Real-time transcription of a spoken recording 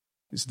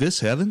Is this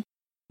heaven?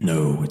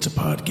 No, it's a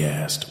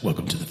podcast.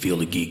 Welcome to the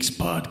Field of Geeks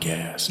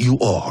podcast. You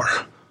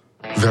are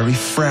very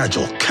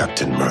fragile,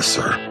 Captain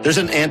Mercer. There's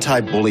an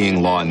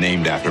anti-bullying law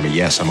named after me.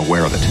 Yes, I'm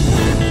aware of it.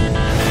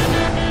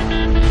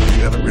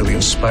 You haven't really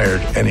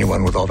inspired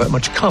anyone with all that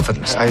much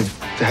confidence. I've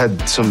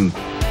had some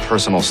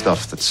personal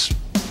stuff that's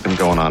been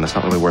going on. It's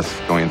not really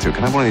worth going into.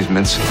 Can I have one of these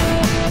mints?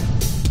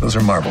 Those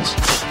are marbles.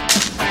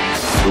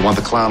 We want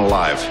the clown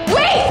alive.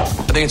 Wait!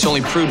 I think it's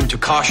only prudent to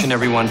caution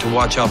everyone to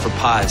watch out for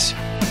pies.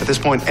 At this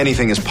point,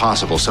 anything is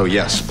possible. So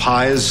yes,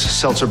 pies,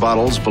 seltzer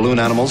bottles, balloon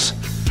animals,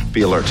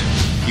 be alert.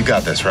 You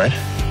got this, right?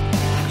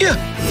 Yeah.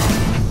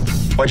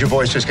 Why'd your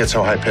voice just get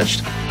so high-pitched?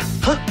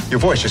 Huh? Your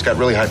voice just got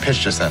really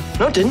high-pitched just then.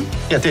 No, it didn't.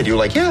 Yeah, it did. You were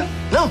like, yeah.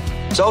 No,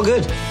 it's all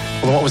good.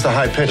 Well, then what was the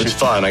high pitch? It's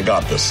fine, I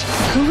got this.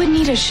 Who would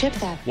need a ship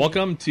that?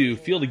 Welcome to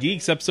Field of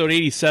Geeks, episode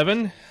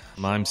 87.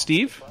 I'm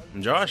Steve.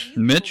 I'm Josh.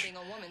 Mitch.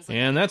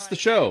 And that's the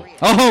show.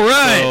 All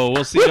right. So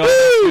we'll see you all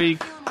next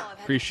week.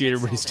 Appreciate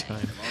everybody's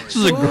time. This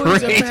is a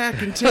great,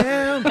 Back in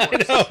town.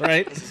 I know,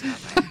 right?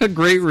 a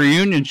great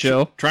reunion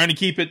show. Trying to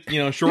keep it,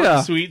 short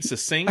and sweet,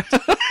 succinct.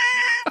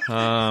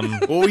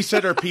 Well, we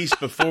said our piece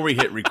before we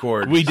hit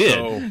record. We did.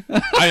 So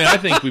I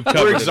think we've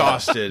covered we're it.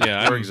 exhausted.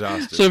 Yeah, we're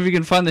exhausted. So if you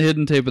can find the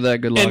hidden tape of that,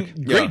 good luck.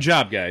 And great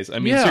job, guys. I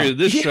mean, Yeah. seriously,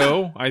 this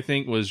show, I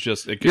think, was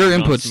just... Your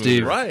input,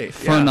 Steve. Right.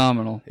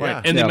 Phenomenal.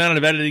 Yeah. And the amount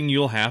of editing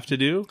you'll have to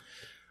do,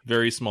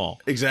 very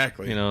small.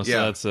 Exactly. So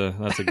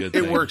that's a good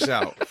thing. It works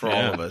out for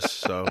Yeah. all of us.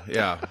 So,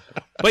 yeah.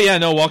 But yeah,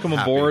 no, welcome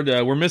Happy. aboard.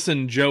 We're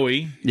missing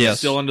Joey. He's Yes.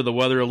 still under the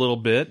weather a little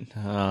bit.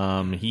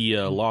 He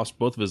lost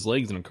both of his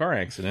legs in a car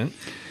accident.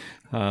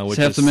 Which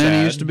half is the man sad.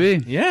 he used to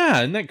be. Yeah,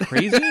 isn't that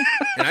crazy?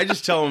 And I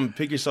just tell him,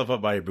 pick yourself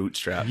up by your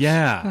bootstraps.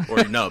 Yeah. Or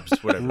your nubs,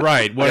 whatever.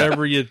 Right.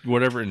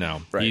 Whatever.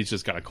 No, Right. he's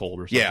just got a cold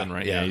or Yeah, something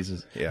right yeah, now.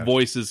 His yeah.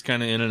 voice is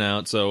kind of in and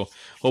out. So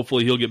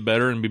hopefully he'll get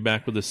better and be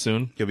back with us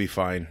soon. You'll be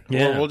fine.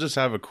 Yeah. We'll just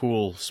have a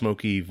cool,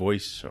 smoky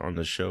voice on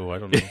the show. I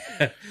don't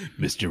know.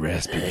 Mr.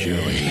 Raspy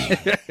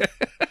Joey.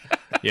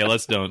 Yeah,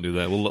 let's don't do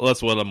that.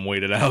 Let's let him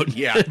wait it out.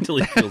 Yeah. Until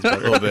he feels a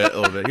better.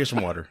 little bit. Here's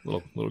some water.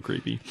 little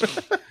creepy.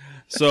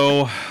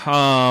 So,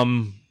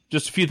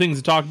 just a few things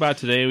to talk about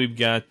today. We've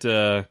got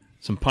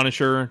some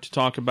Punisher to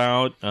talk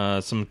about,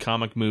 some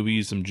comic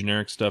movies, some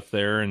generic stuff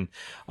there, and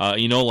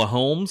Enola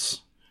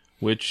Holmes,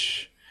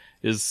 which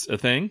is a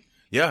thing.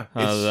 Yeah.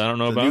 I don't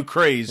know the about. new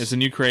craze. It's a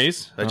new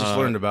craze. I just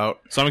learned about.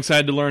 So I'm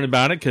excited to learn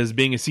about it because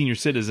being a senior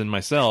citizen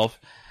myself,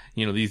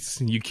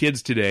 you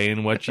kids today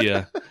and what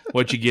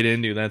you get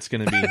into, that's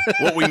going to be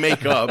What we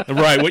make up.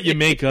 right. What you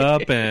make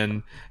up,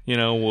 and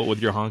what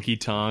with your honky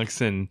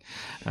tonks, and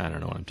I don't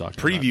know what I'm talking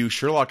about. Preview,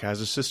 Sherlock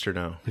has a sister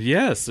now.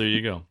 Yes, there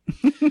you go.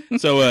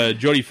 So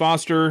Jodie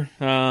Foster,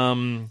 with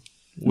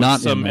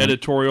Not some in that.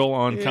 editorial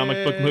on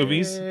comic book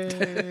movies,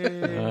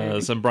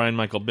 some Brian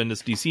Michael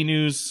Bendis DC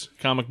news,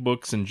 comic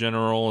books in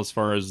general as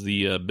far as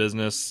the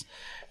business,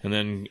 and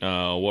then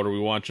what are we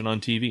watching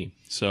on TV?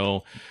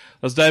 So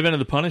let's dive into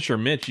the Punisher.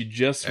 Mitch, you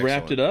just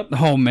wrapped it up.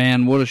 Oh,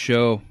 man, what a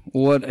show.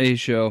 What a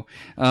show.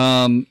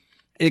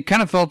 It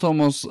kind of felt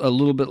almost a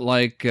little bit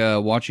like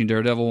watching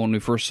Daredevil when we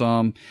first saw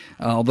him,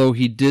 although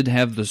he did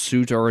have the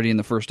suit already in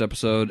the first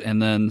episode,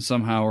 and then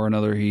somehow or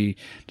another he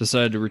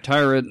decided to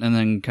retire it and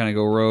then kind of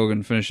go rogue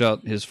and finish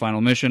out his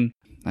final mission.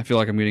 I feel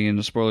like I'm getting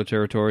into spoiler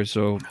territory,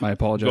 so I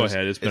apologize. Go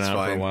ahead. It's been It's out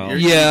for a fine. while.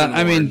 You're- Yeah, been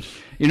I mean,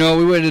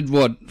 we waited,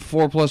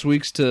 4+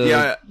 weeks to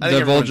Yeah, I think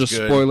divulge a everyone's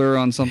good. spoiler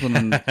on something,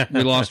 and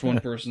we lost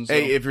one person. So.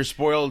 Hey, if you're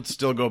spoiled,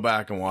 still go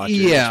back and watch it.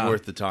 Yeah. It's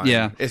worth the time.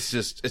 Yeah.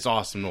 It's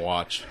awesome to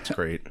watch. It's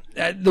great.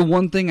 The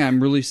one thing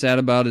I'm really sad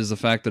about is the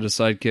fact that his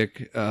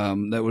sidekick,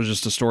 that was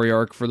just a story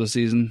arc for the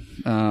season.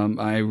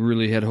 I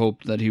really had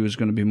hoped that he was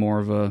going to be more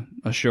of a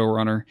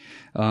showrunner.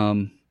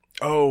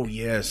 Oh,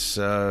 yes.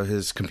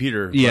 His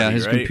computer. Yeah, buddy,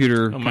 his right?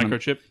 computer. A kind of-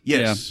 microchip.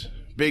 Yes.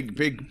 Big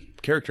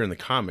character in the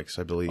comics,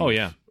 I believe. Oh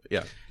yeah,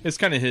 Yeah. it's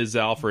kind of his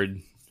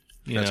Alfred.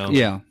 That's know. cool.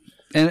 Yeah.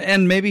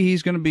 And maybe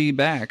he's going to be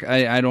back.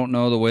 I don't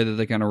know. The way that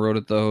they kind of wrote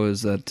it, though,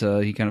 is that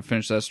he kind of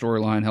finished that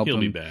storyline, helped He'll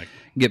be him back.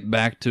 get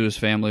back to his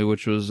family,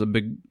 which was a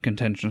big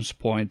contentious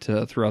point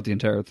throughout the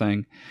entire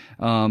thing.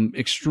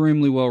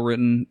 Extremely well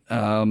written.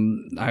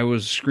 I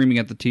was screaming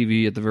at the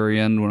TV at the very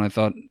end when I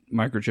thought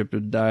Microchip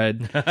had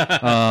died.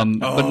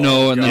 But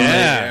no, and then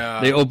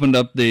Yeah. they opened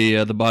up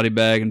the body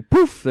bag and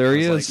poof, there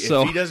he is. Like,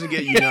 So if he doesn't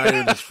get united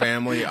with his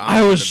family,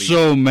 I was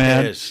so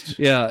mad. Pissed.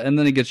 Yeah, and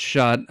then he gets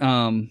shot.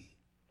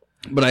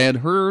 But I had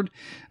heard,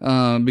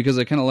 because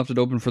I kind of left it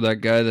open for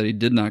that guy that he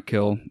did not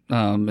kill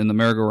in the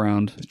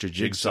merry-go-round. Mr.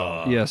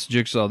 Jigsaw. Yes,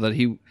 Jigsaw, that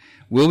he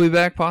will be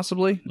back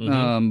possibly,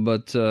 Mm-hmm.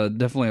 but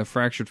definitely a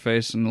fractured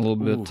face and a little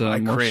bit I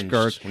more cringed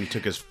scarred. when he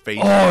took his face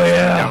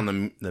yeah.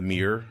 down the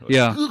mirror.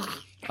 Yeah.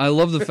 I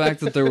love the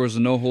fact that there was a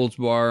no holds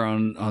bar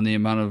on the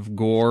amount of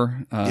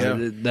gore.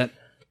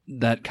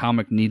 That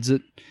comic needs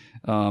it.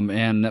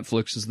 And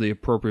Netflix is the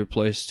appropriate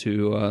place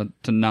to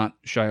not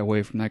shy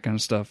away from that kind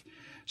of stuff.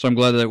 So I'm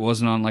glad that it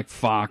wasn't on like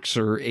Fox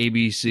or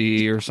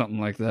ABC or something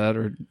like that,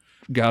 or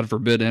God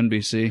forbid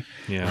NBC.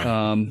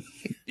 Yeah.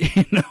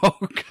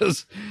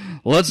 Because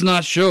let's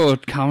not show a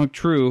comic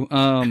true.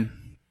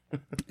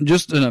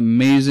 Just an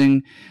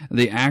amazing.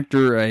 The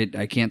actor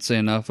I can't say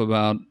enough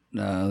about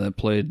that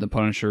played the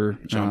Punisher,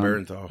 John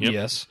Barenthal.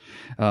 Yes,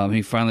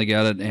 he finally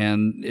got it,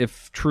 and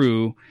if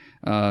true.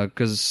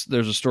 Because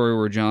there's a story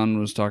where John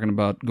was talking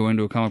about going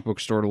to a comic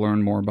book store to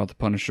learn more about the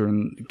Punisher,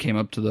 and came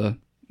up to the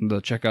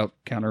checkout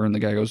counter, and the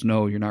guy goes,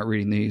 "No, you're not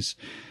reading these.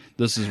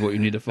 This is what you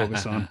need to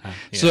focus on."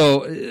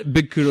 So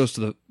big kudos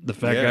to the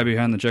fat guy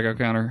behind the checkout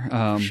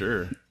counter.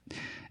 Sure.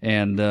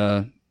 And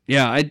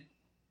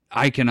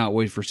I cannot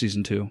wait for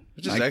season 2.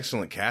 It's just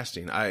excellent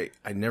casting. I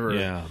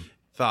never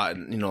thought,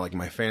 like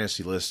my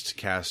fantasy list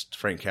cast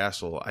Frank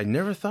Castle. I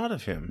never thought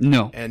of him.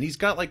 No. And he's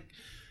got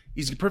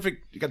the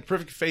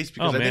perfect face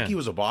because I think he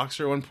was a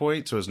boxer at one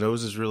point, so his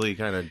nose is really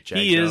kind of jacked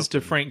He is up.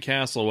 to Frank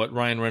Castle what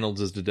Ryan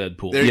Reynolds is to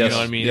Deadpool. There You you know go.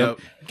 what I mean? Yep.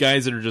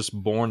 Guys that are just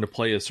born to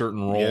play a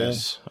certain role.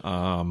 Yes.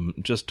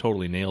 Just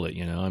totally nailed it,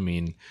 I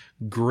mean,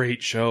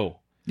 great show.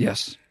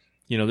 Yes.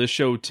 This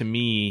show to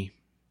me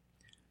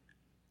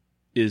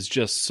is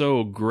just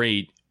so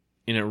great,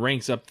 and it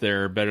ranks up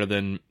there better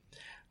than...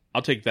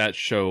 I'll take that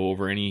show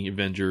over any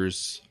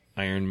Avengers,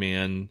 Iron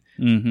Man,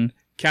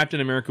 Captain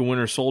America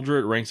Winter Soldier.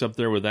 It ranks up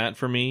there with that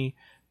for me.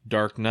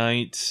 Dark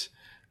Knight,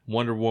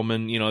 Wonder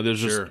Woman.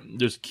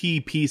 There's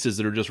key pieces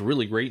that are just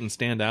really great and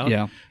stand out.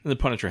 Yeah. And the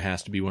Punisher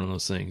has to be one of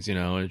those things.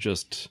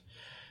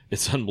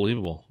 It's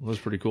unbelievable. It was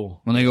pretty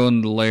cool. When they go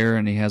into the lair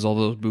and he has all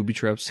those booby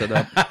traps set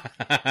up,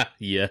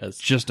 Yes.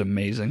 just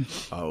amazing.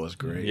 Oh, it was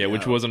great. Yeah,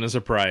 which wasn't a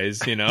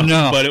surprise,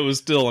 No. but it was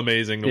still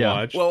amazing to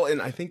watch. Well,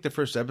 and I think the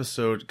first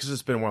episode, because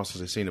it's been a while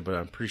since I've seen it, but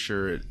I'm pretty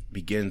sure it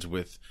begins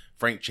with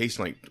Frank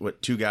chasing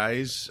two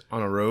guys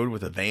on a road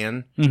with a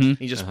van.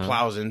 He just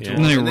plows into them.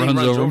 And then he runs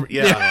over 'em.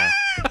 Yeah.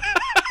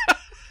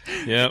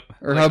 Yep.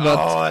 Or how about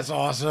Oh, that's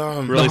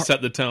awesome. Really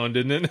set the tone,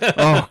 didn't it?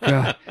 oh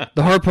god,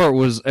 the hard part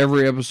was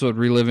every episode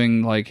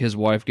reliving his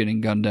wife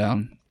getting gunned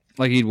down.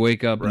 He'd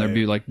wake up and there'd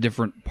be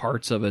different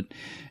parts of it,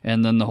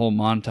 and then the whole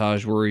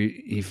montage where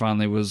he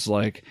finally was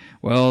like,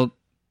 well,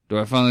 do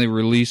I finally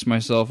release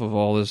myself of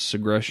all this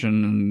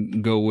aggression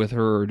and go with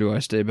her, or do I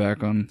stay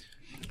back on?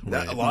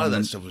 A lot of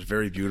that stuff was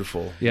very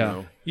beautiful.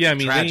 Yeah. Yeah, I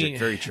mean, tragic,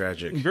 very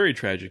tragic. Very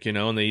tragic,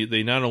 and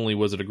they not only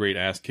was it a great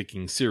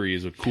ass-kicking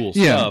series of cool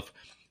Yeah. stuff,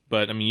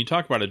 but, I mean, you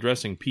talk about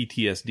addressing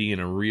PTSD in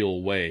a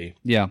real way.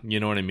 Yeah. You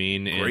know what I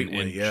mean? Great way,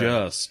 and yeah.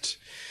 just,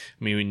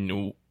 I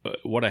mean,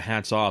 what a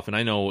hats off. And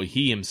I know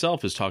he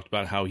himself has talked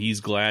about how he's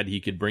glad he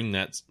could bring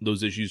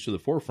those issues to the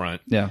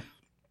forefront. Yeah.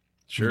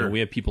 Sure. We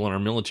have people in our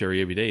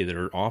military every day that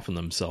are offing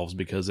themselves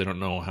because they don't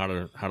know how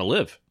to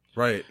live.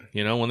 Right.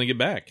 When they get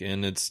back,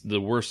 and it's the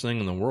worst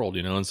thing in the world,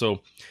 and so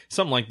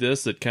something like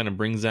this that kind of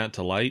brings that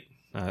to light,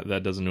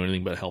 that doesn't do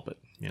anything but help it,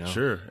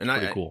 Sure. And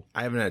Pretty cool.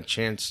 I haven't had a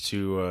chance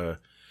to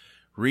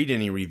read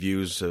any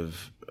reviews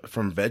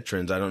from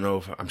veterans. I don't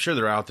know I'm sure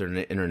they're out there on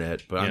the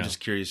internet, but I'm just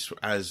curious,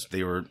 as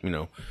they were,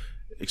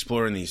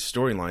 exploring these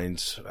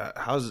storylines,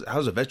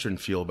 how's a veteran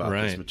feel about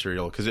this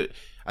material? Because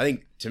I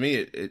think to me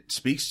it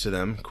speaks to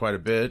them quite a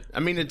bit. I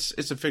mean, it's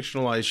a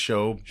fictionalized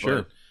show, Sure.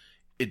 but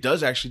it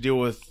does actually deal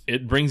with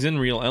it brings in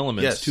real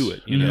elements to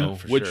it,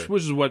 for which sure.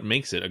 is what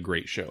makes it a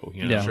great show.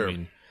 Yeah. Sure. I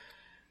mean,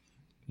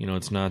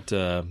 it's not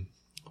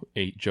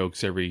 8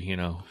 jokes every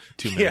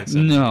 2 minutes.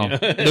 No,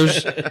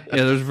 there's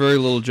very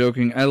little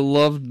joking. I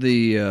loved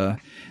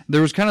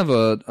there was kind of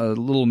a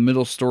little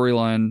middle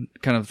storyline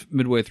kind of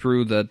midway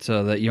through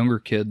that younger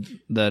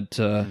kid that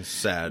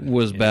sad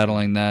was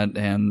battling that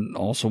and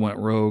also went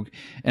rogue,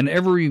 and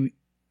every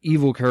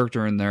evil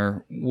character in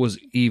there was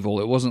evil.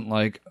 It wasn't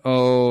like,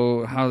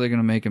 oh, how are they going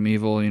to make him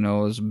evil?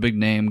 This big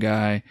name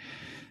guy.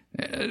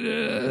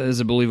 Is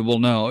it believable?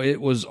 No,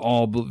 it was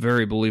all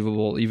very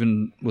believable,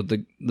 even with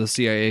the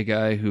CIA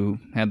guy who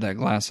had that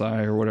glass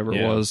eye or whatever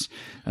it was,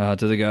 to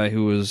the guy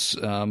who was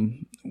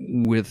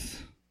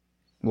with,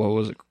 what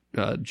was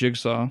it,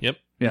 Jigsaw? Yep.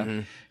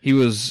 Yeah, he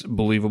was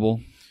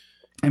believable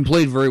and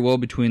played very well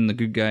between the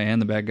good guy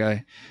and the bad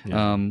guy,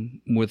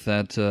 with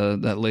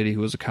that lady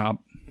who was a cop.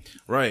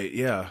 Right,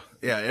 yeah.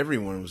 Yeah,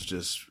 everyone was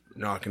just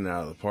knocking it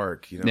out of the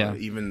park, Yeah.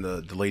 Even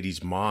the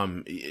lady's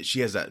mom,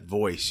 she has that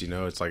voice,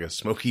 it's like a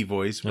smoky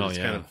voice, but it's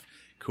kind of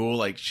cool.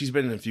 Like, she's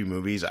been in a few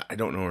movies. I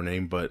don't know her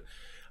name, but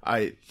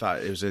I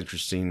thought it was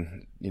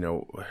interesting,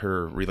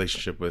 her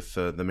relationship with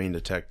the main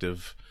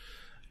detective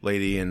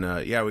lady. And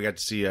we got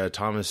to see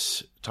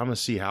Thomas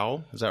C.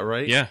 Howell. Is that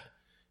right? Yeah.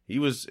 It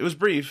was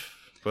brief,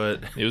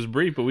 but It was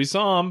brief, but we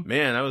saw him.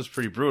 man, that was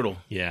pretty brutal,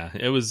 Yeah,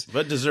 it was.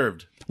 but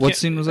deserved. What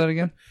scene was that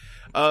again?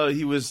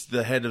 He was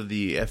the head of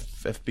the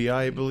FBI,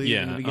 I believe.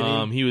 in the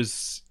beginning. It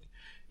was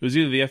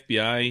either the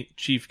FBI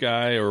chief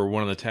guy or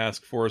one of the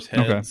task force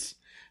heads.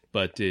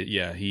 But he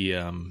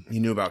He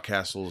knew about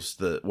Castle's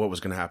what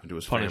was going to happen to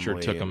his Punisher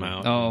family. took him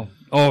and out.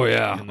 Oh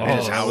yeah, His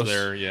that house was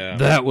there. Yeah,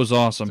 that was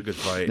awesome. It's a good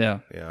fight.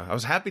 Yeah. I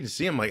was happy to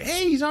see him. Like,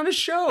 hey, he's on his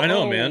show. I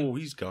know, man.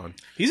 He's gone.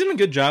 he's done a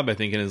good job, I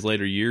think, in his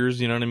later years.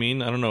 You know what I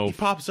mean? I don't know. He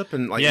pops up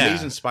in like Yeah.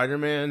 Amazing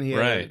Spider-Man. He had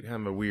Right.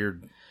 kind of a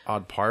weird,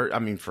 odd part. I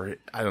mean,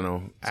 I don't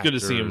know. It's good to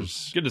see him.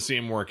 Good to see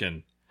him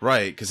working.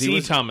 Right, because he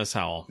was Thomas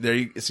Howell. there.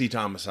 You see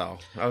Thomas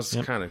Howell. I was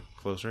kind of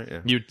close, right?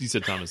 Yeah. You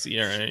said Thomas C.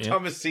 Yeah, right.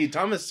 Yeah.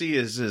 Thomas C.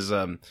 is his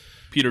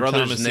Peter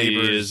brother's Thomas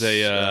neighbors, is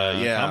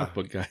a comic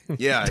book guy.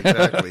 Yeah,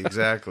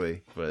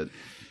 exactly. But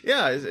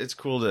yeah, it's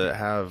cool to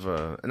have.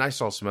 And I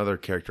saw some other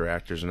character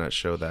actors in that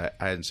show that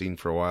I hadn't seen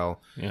for a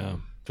while. Yeah,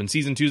 from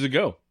season 2's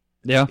ago.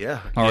 Yeah.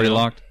 Already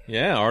locked.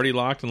 Yeah, already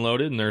locked and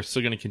loaded, and they're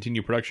still going to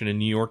continue production in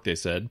New York, they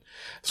said.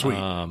 Sweet.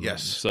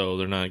 Yes. So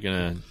they're not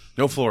going to...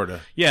 No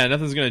Florida. Yeah,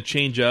 nothing's going to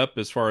change up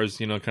as far as,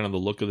 kind of the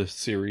look of the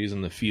series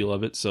and the feel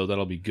of it, so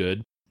that'll be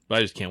good. But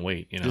I just can't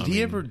wait. Did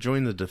he ever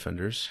join the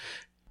Defenders?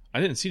 I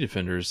didn't see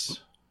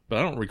Defenders, but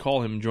I don't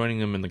recall him joining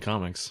them in the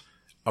comics.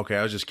 Okay,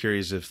 I was just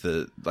curious if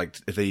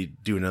if they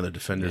do another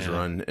Defenders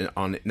run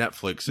on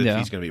Netflix, if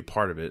he's going to be a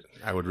part of it.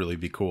 I would really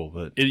be cool.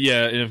 But and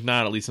if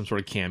not, at least some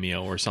sort of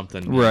cameo or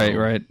something.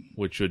 Right.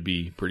 Which would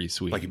be pretty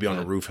sweet. Like he'd be on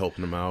a roof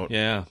helping them out.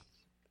 Yeah.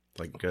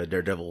 Like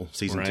Daredevil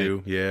season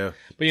 2. Yeah.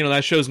 But,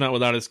 that show's not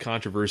without its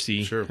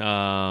controversy. Sure.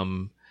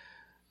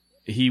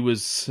 He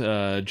was,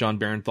 John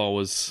Barenthal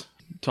was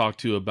talked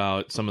to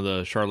about some of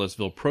the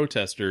Charlottesville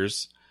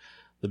protesters,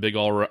 the big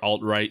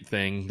alt-right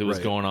thing that was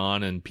going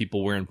on, and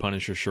people wearing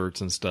Punisher shirts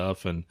and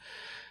stuff. And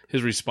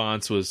his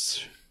response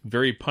was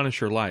very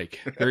Punisher-like,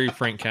 very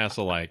Frank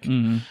Castle-like.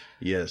 Mm-hmm.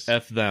 Yes.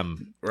 F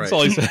them. Right. That's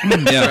all he said.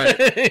 Yeah.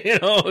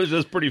 It was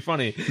just pretty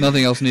funny.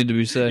 Nothing else needed to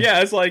be said.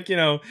 Yeah, it's like,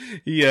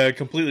 he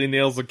completely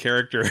nails the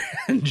character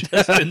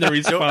just in the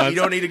response.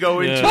 You don't need to go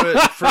into it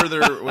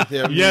further with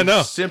him. Yeah,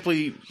 no.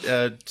 Simply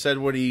said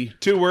what he...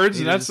 2 words,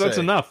 and needed that's to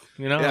say. enough.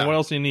 Yeah. What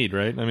else do you need,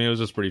 right? I mean, it was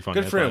just pretty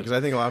funny. Good for him, because I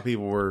think a lot of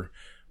people were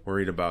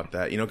worried about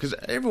that. Because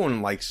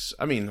everyone likes...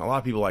 I mean, a lot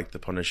of people like the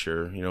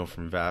Punisher,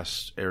 from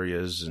vast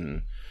areas,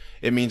 and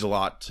it means a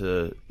lot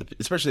to...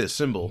 Especially a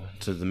symbol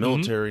to the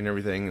military and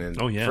everything. And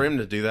for him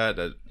to do that,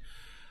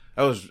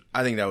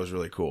 I think that was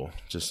really cool.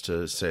 Just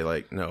to say,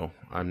 like, no,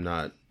 I'm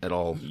not at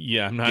all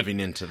I'm not giving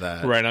into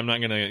that. Right, I'm not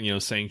going to,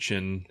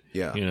 sanction,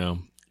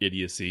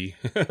 idiocy.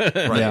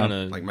 Right,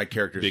 like my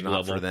character's big not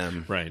level. for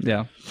them. Right.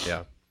 Yeah.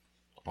 Yeah.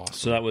 Awesome.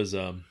 So that was,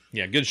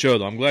 good show,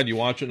 though. I'm glad you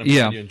watched it. I'm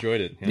glad you enjoyed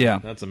it. Yeah.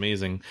 That's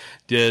amazing.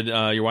 Did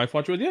your wife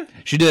watch it with you?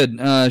 She did.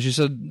 She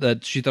said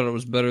that she thought it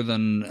was better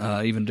than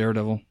even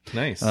Daredevil.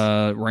 Nice.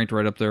 Ranked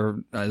right up there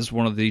as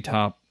one of the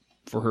top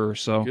for her.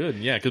 So good.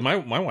 Yeah, because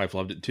my wife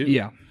loved it, too.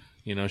 Yeah.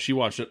 She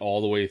watched it all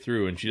the way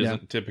through, and she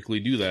doesn't typically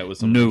do that with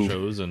some of the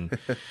shows. And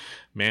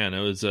man, it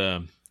was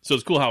so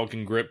it's cool how it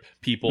can grip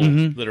people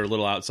that are a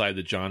little outside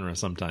the genre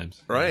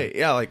sometimes. Right?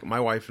 Yeah, like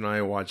my wife and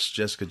I watched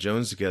Jessica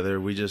Jones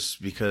together. We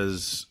just,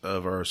 because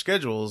of our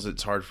schedules,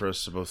 it's hard for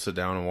us to both sit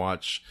down and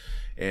watch,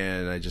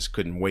 and I just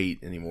couldn't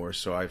wait anymore.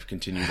 So I've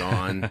continued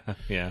on.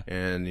 Yeah,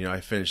 and I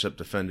finished up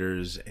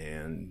Defenders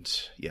and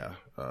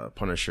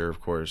Punisher, of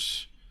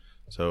course.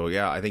 So,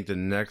 I think the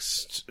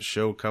next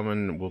show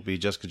coming will be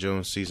Jessica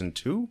Jones Season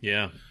 2.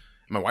 Yeah.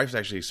 My wife's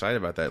actually excited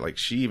about that. Like,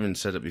 she even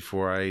said it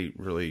before I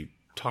really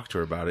talked to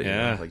her about it.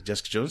 Yeah. Like,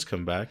 Jessica Jones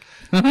come back.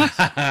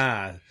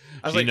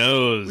 She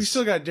knows. We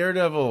still got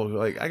Daredevil.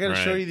 Like, I got to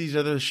show you these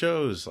other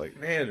shows. Like,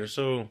 man, they're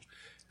so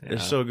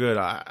good.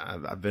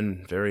 I've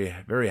been very,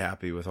 very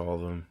happy with all of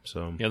them.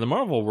 So the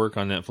Marvel work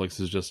on Netflix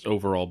has just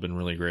overall been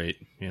really great.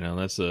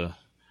 That's a...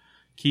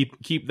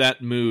 Keep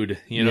that mood,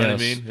 you know what I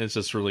mean? It's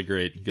just really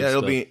great. Good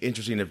it'll stuff. be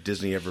interesting if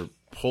Disney ever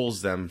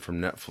pulls them from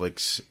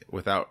Netflix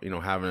without,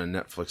 having a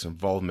Netflix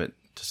involvement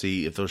to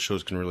see if those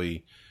shows can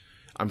really.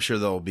 I'm sure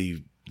they'll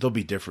be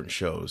different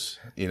shows.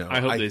 I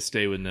hope they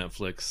stay with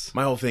Netflix.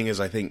 My whole thing is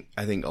I think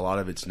a lot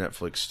of it's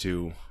Netflix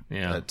too.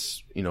 Yeah,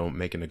 that's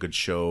making a good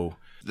show.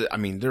 I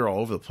mean, they're all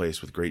over the place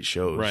with great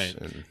shows, right?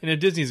 And if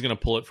Disney's going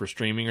to pull it for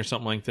streaming or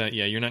something like that,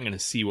 you're not going to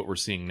see what we're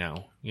seeing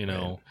now.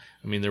 Right.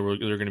 I mean, there are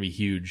going to be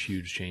huge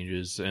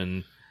changes,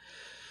 and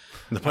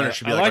the Punisher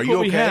should be like "Are you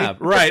what okay?" We have.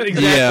 Right?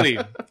 Exactly.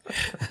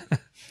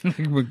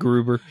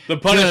 MacGruber. The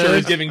Punisher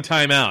is giving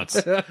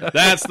timeouts.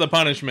 That's the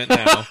punishment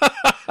now.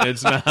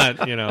 It's not,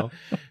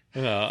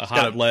 a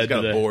hot lead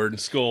to the board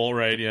skull,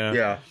 right? Yeah.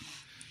 Yeah.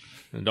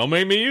 Don't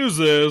make me use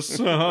this.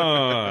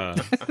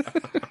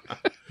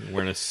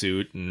 Wearing a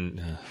suit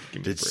and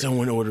did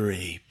someone order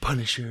a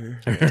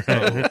Punisher?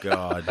 Oh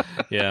God!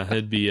 Yeah,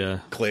 it'd be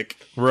a click.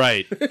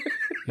 Right.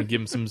 And give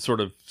him some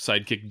sort of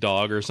sidekick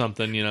dog or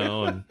something,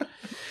 And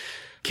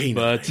Canine.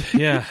 But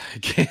yeah,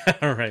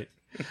 all right.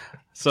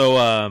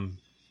 So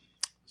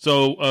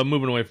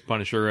moving away from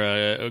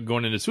Punisher,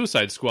 going into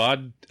Suicide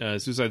Squad.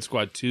 Suicide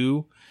Squad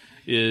 2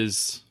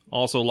 is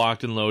also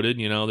locked and loaded.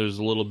 There's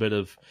a little bit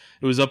of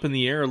it was up in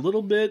the air a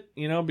little bit,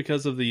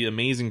 because of the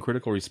amazing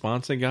critical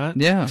response they got.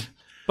 Yeah.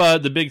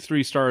 But the big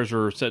 3 stars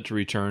are set to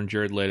return: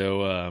 Jared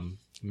Leto,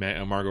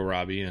 Margot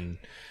Robbie, and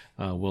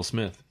Will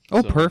Smith.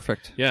 Oh,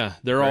 perfect. Yeah,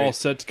 they're all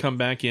set to come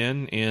back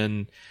in,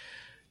 and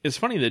it's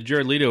funny that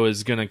Jared Leto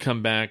is going to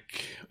come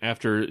back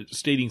after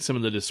stating some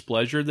of the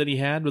displeasure that he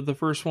had with the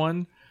first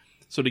one.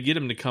 So to get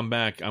him to come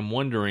back, I'm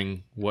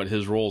wondering what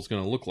his role is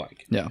going to look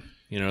like. Yeah.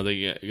 They're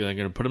going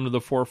to put him to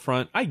the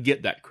forefront. I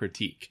get that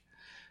critique.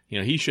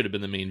 He should have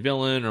been the main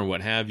villain or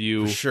what have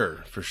you.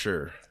 For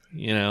sure.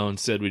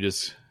 Instead we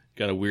just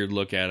got a weird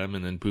look at him,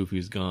 and then poof,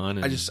 he's gone.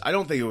 And I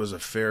don't think it was a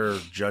fair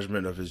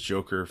judgment of his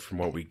Joker from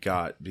what we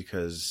got,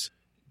 because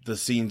the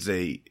scenes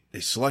they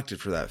selected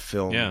for that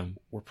film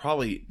were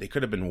they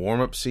could have been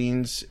warm-up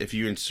scenes. If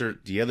you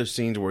insert the other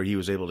scenes where he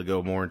was able to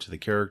go more into the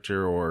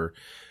character or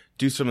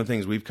do some of the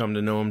things we've come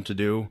to know him to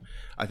do,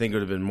 I think it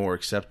would have been more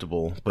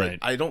acceptable. But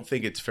I don't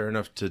think it's fair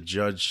enough to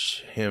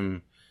judge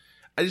him.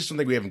 I just don't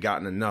think we haven't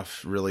gotten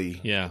enough, really,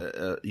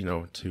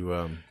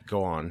 to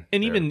go on.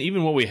 And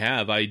even what we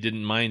have, I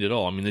didn't mind at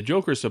all. I mean, the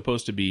Joker is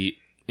supposed to be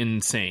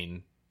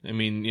insane. I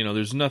mean,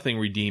 there's nothing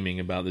redeeming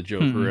about the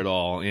Joker at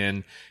all.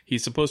 And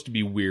he's supposed to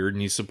be weird,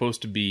 and he's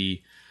supposed to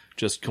be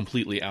just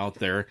completely out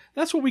there.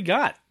 That's what we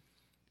got,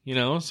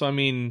 So, I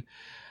mean,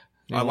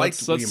 let's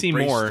see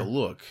more. The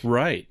look.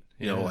 Right.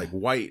 Like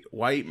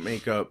white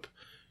makeup,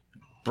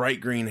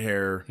 bright green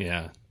hair.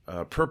 Yeah.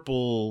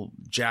 Purple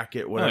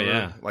jacket, whatever. Oh,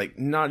 yeah. Like,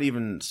 not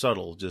even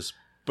subtle, just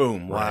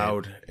boom,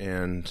 loud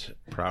and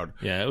proud.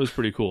 Yeah, it was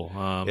pretty cool.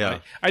 I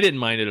didn't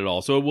mind it at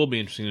all. So it will be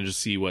interesting to just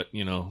see what,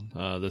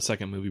 the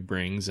second movie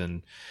brings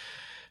and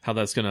how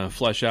that's going to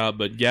flesh out.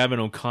 But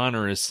Gavin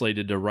O'Connor is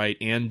slated to write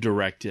and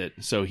direct it.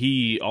 So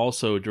he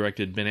also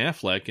directed Ben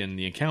Affleck in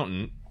The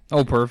Accountant.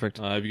 Oh, perfect.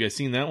 Have you guys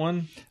seen that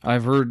one?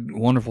 I've heard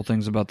wonderful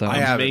things about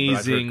that.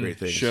 Amazing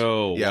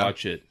show. Yeah.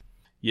 Watch it.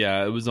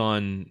 Yeah, it was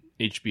on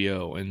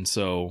HBO, and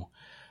so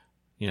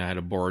I had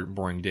a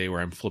boring day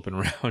where I'm flipping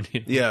around.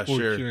 Yeah, what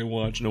sure. Can I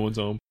watch? No one's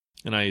home,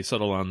 and I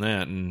settled on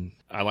that, and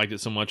I liked it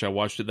so much I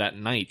watched it that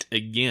night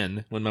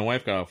again when my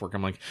wife got off work.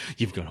 I'm like,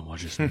 "You've got to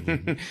watch this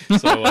movie."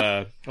 So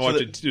I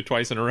watched it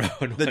twice in a row.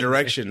 The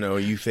direction, though,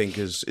 you think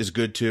is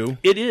good too?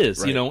 It is,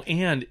 right.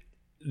 And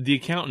The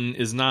Accountant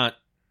is not.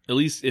 At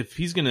least if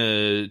he's going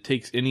to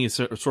take any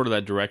sort of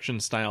that direction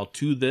style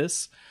to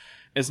this,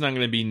 it's not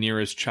going to be near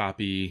as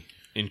choppy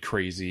and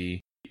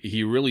crazy.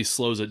 He really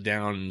slows it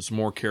down and is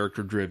more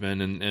character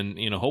driven,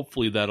 and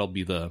hopefully that'll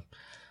be the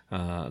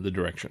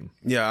direction.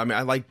 Yeah, I mean,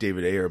 I like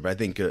David Ayer, but I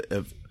think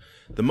if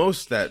the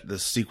most that the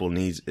sequel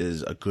needs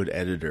is a good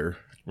editor.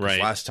 Right.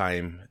 Last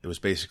time it was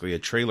basically a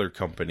trailer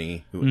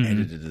company who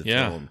edited the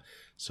film.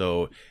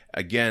 So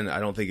again, I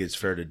don't think it's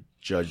fair to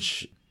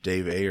judge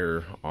Dave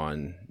Ayer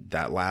on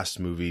that last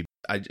movie.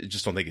 I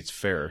just don't think it's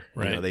fair.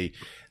 Right. They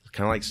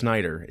kind of like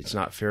Snyder. It's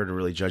not fair to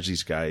really judge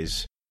these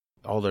guys.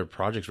 All their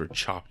projects were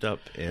chopped up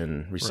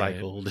and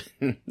recycled.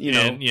 Right.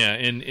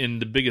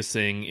 And the biggest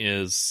thing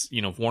is,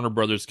 if Warner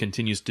Brothers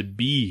continues to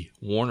be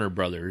Warner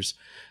Brothers,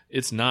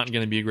 it's not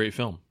going to be a great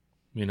film.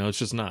 It's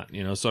just not.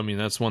 So I mean,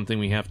 that's one thing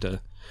we have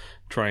to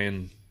try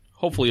and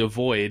hopefully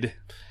avoid.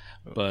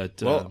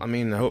 But I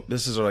hope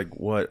this is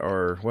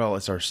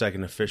it's our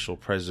second official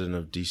president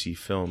of DC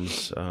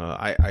Films.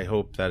 I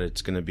hope that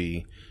it's going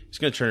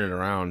to turn it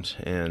around,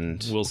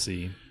 and we'll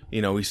see.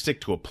 We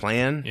stick to a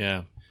plan.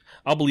 Yeah,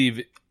 I'll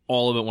believe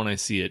all of it when I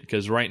see it,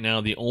 because right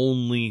now the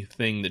only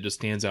thing that just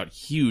stands out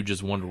huge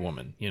is Wonder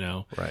Woman.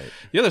 Right.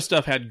 The other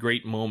stuff had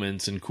great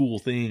moments and cool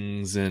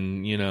things,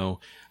 and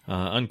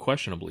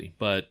unquestionably,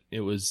 but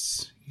it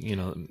was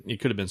it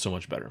could have been so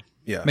much better.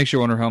 Yeah. Makes you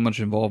wonder how much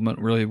involvement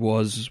really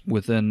was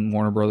within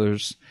Warner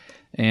Brothers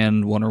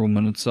and Wonder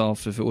Woman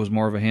itself. If it was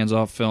more of a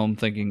hands-off film,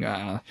 thinking,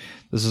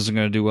 this isn't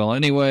going to do well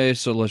anyway,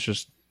 so let's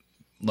just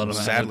let them.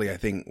 Sadly, I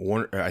think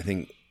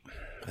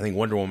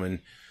Wonder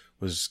Woman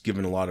was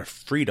given a lot of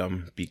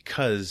freedom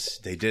because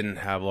they didn't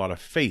have a lot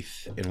of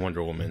faith in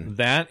Wonder Woman.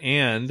 That,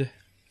 and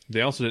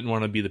they also didn't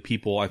want to be the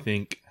people, I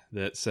think,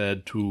 that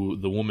said to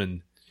the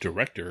woman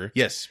director.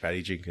 Yes,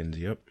 Patty Jenkins.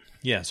 Yep.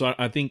 Yeah, so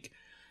I think,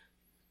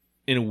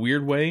 in a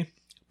weird way,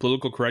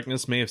 political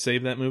correctness may have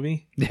saved that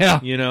movie. Yeah.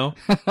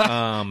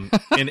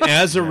 And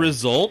as a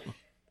result,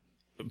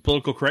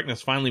 political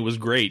correctness finally was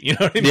great. You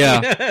know what I mean?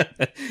 Yeah.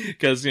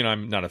 Because,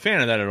 I'm not a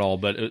fan of that at all,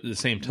 but at the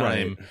same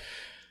time,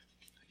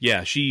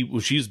 yeah,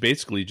 she's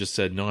basically just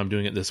said, no, I'm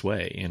doing it this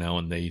way,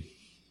 and they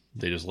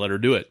just let her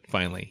do it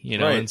finally,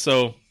 right. And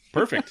so,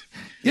 perfect.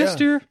 Yes,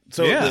 dear.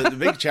 So the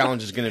big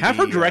challenge is going to be... Have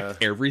her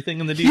direct everything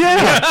in the DC.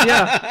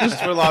 Yeah.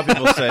 That's what a lot of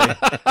people say.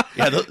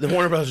 Yeah, the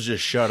Warner Brothers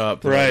just shut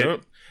up. Right.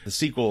 Like, the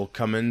sequel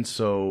coming,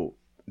 so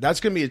that's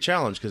going to be a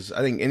challenge, because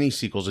I think any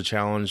sequel's a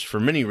challenge for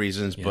many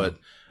reasons, but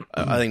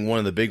I think one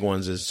of the big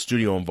ones is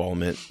studio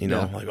involvement.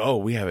 Like, oh,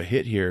 we have a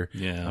hit here.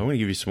 Yeah. I'm going to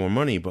give you some more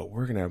money, but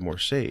we're going to have more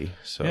say.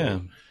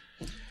 So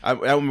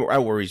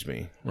that worries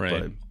me.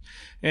 Right. But,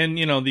 and,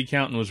 The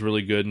Accountant was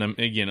really good. And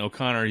again,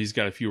 O'Connor, he's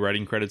got a few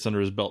writing credits under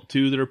his belt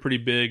too that are pretty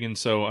big. And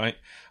so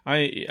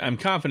I'm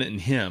confident in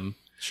him.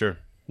 Sure.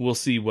 We'll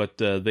see what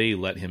they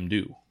let him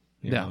do.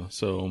 You Yeah. know?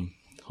 So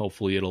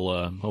hopefully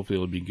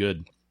it'll be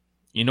good.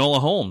 Enola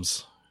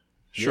Holmes.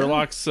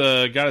 Sherlock's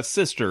got a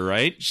sister,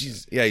 right?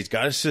 He's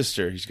got a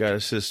sister.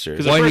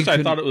 Because at first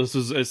I thought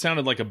it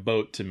sounded like a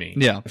boat to me.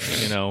 Yeah.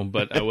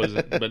 But I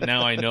wasn't. But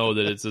now I know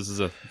that this is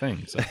a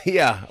thing. So.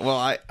 Yeah. Well,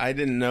 I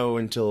didn't know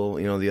until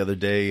the other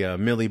day.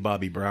 Millie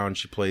Bobby Brown.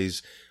 She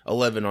plays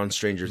 11 on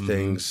Stranger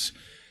Things.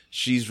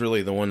 She's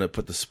really the one that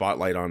put the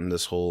spotlight on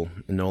this whole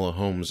Enola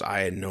Holmes. I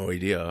had no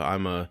idea.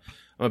 I'm a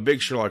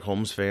big Sherlock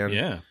Holmes fan.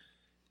 Yeah.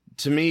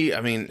 to me,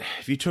 I mean,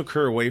 if you took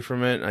her away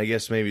from it, I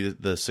guess maybe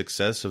the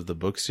success of the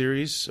book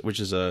series, which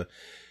is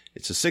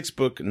it's a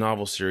 6-book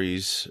novel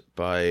series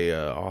by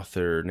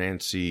author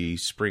Nancy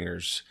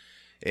Springers.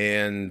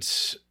 And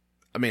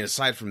I mean,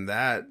 aside from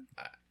that,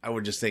 I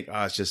would just think,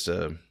 it's just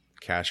a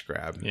cash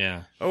grab.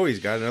 Yeah. Oh, he's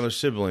got another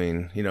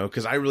sibling,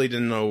 because I really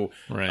didn't know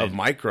of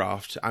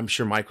Mycroft. I'm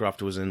sure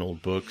Mycroft was in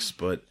old books,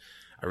 but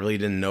I really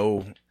didn't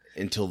know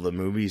until the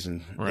movies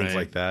and things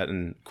like that.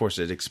 And of course,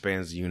 it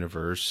expands the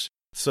universe.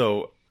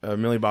 So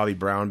Millie Bobby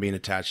Brown being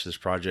attached to this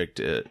project,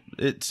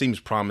 it seems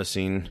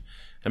promising.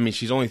 I mean,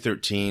 she's only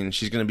 13.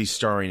 She's going to be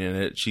starring in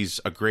it. She's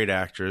a great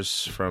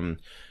actress from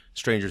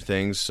Stranger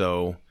Things,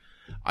 so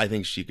I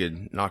think she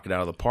could knock it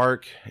out of the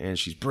park. And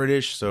she's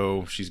British,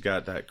 so she's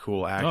got that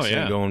cool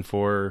accent going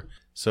for her.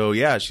 So,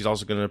 yeah, she's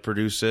also going to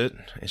produce it.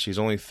 And she's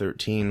only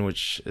 13,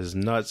 which is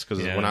nuts,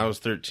 because when I was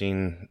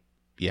 13,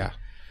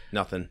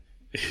 nothing.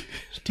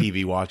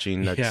 TV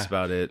watching, that's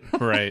about it.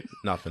 Right.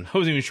 Nothing. I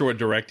wasn't even sure what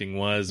directing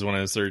was when I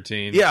was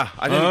 13. Yeah,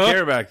 I didn't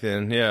care back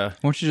then, Why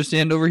don't you just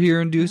stand over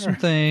here and do some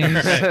things?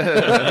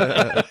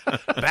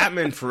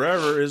 Batman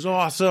Forever is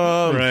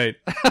awesome. Right.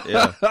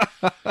 Yeah.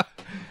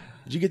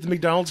 Did you get the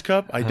McDonald's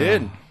cup? I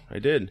did.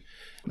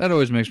 That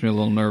always makes me a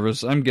little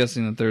nervous. I'm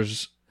guessing that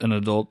there's an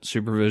adult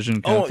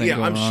supervision kind of thing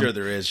going on. I'm sure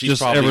there is. She's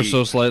just probably, ever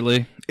so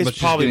slightly. It's but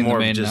probably more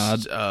of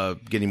just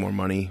getting more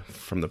money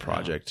from the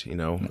project,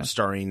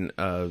 starring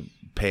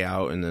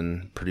payout and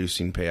then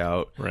producing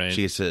payout. Right.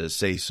 She gets to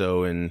say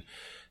so in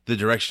the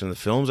direction of the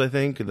films, I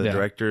think, the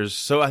directors.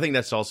 So I think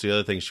that's also the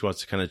other thing. She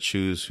wants to kind of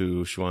choose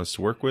who she wants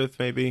to work with,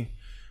 maybe.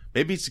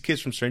 Maybe it's the kids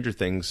from Stranger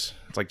Things.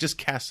 It's like, just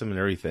cast them in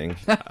everything.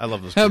 I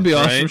love those kids. That would be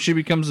awesome. Right? She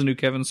becomes the new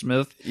Kevin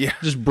Smith. Yeah.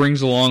 Just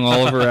brings along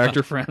all of her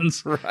actor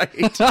friends.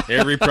 Right.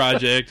 Every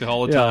project,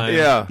 all the time.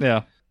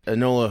 Yeah.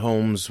 Enola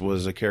Holmes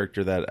was a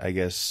character that I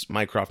guess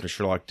Mycroft and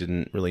Sherlock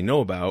didn't really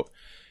know about.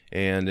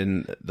 And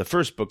in the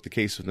first book, The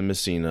Case of the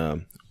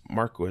Missing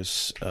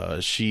Marquis,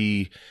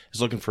 she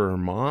is looking for her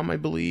mom, I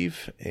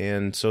believe.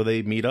 And so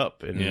they meet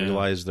up and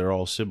realize they're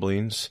all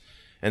siblings.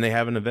 And they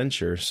have an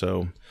adventure.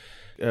 So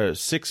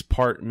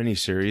 6-part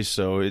miniseries,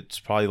 so it's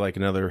probably like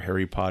another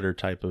Harry Potter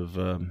type of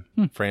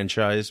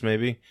franchise,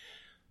 maybe.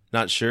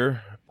 Not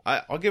sure.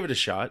 I'll give it a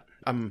shot.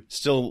 I'm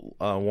still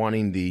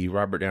wanting the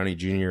Robert Downey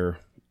Jr.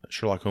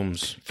 Sherlock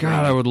Holmes.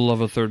 God, I would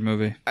love a third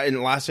movie.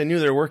 And last I knew,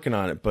 they were working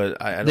on it,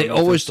 but I don't They know if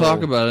always they're talk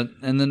still- about it,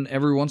 and then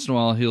every once in a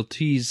while he'll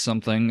tease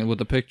something with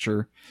a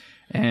picture,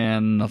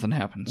 and nothing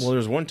happens. Well,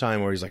 there's one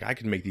time where he's like, I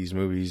could make these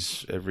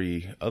movies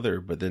every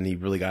other, but then he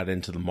really got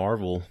into the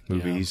Marvel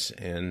movies,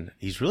 and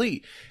he's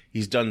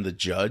done The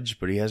Judge,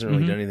 but he hasn't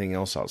really done anything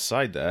else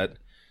outside that.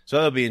 So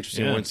that'll be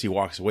interesting once he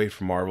walks away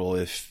from Marvel,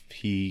 if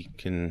he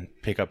can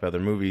pick up other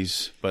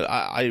movies. But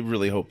I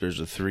really hope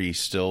there's a 3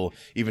 still,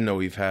 even though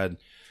we've had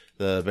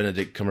the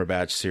Benedict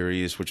Cumberbatch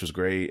series, which was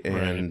great,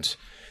 and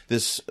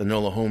this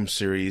Enola Holmes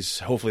series.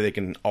 Hopefully they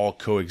can all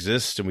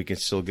coexist and we can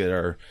still get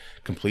our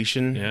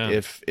completion,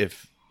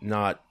 if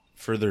not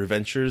further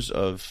adventures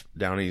of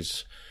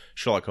Downey's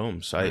Sherlock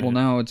Holmes. Well,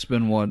 now it's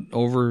been,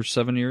 over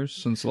 7 years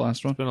since the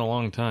last one? It's been a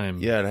long time.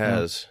 Yeah, it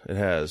has. It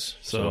has.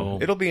 So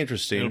it'll be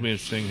interesting. It'll be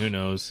interesting. Who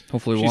knows?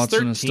 Hopefully she's Watson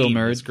 13, is still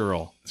married. This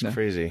girl. It's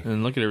crazy.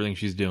 And look at everything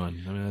she's doing.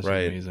 I mean, that's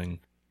amazing.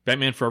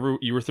 Batman Forever,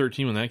 you were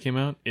 13 when that came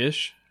out?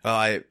 Ish?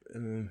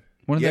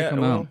 When did that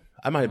come out?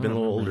 I might have been a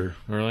little older.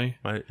 Really?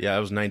 I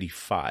was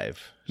 95.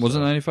 Was it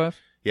 95?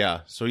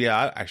 Yeah. So,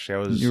 I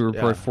was... You were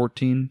probably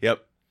 14?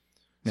 Yep.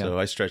 Yeah. So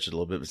I stretched it a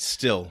little bit, but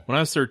still. When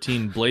I was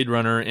 13, Blade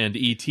Runner and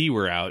E.T.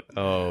 were out.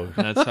 Oh.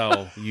 That's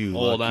how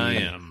old lucky. I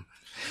am.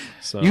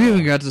 So You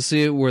even got to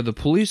see it where the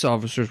police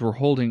officers were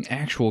holding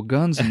actual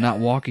guns and not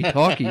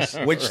walkie-talkies.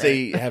 Which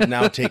they have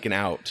now taken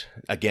out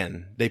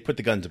again. They put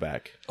the guns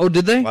back. Oh,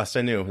 did they? Last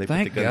I knew, they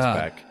Thank put the guns God.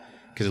 back.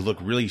 Because it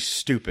looked really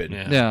stupid.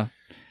 Yeah.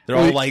 They're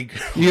all like...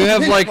 You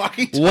have like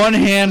walkie-talkie. one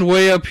hand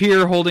way up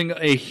here holding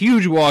a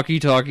huge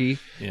walkie-talkie.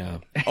 yeah.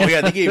 Oh,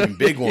 yeah, they gave him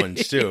big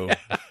ones, too.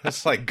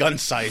 It's like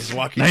gun-sized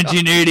walkie-talkie.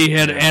 1980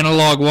 had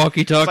analog It's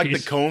walkie-talkies.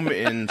 like the comb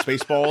in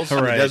Spaceballs in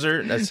the Right.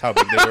 desert. That's how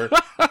big they were.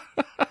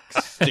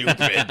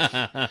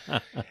 Stupid.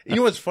 You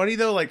know what's funny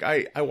though? Like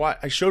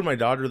I showed my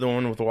daughter the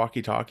one with the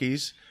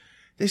walkie-talkies.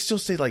 They still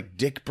say like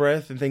dick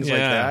breath and things like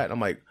Yeah. that. I'm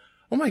like,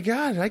 oh my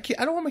god, I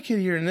don't want my kid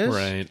hearing this.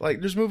 Right. Like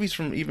there's movies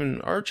from even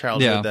our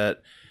childhood Yeah.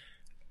 that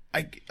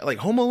I like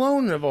Home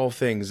Alone of all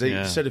things. They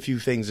Yeah. said a few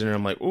things in there.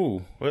 I'm like,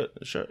 ooh, what?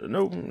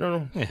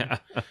 No. Yeah.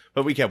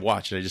 But we kept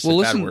watching. I just Well,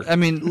 said bad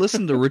listen. word.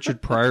 Listen to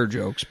Richard Pryor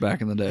jokes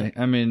back in the day.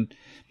 I mean,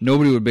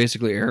 nobody would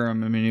basically air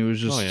him. I mean, he was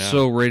just Oh, yeah.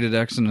 so rated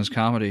X in his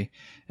comedy,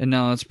 and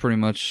now that's pretty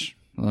much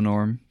the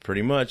norm.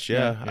 Pretty much,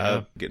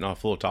 yeah. Getting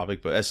off a little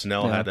topic, but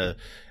SNL had a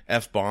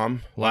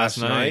F-bomb last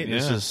night.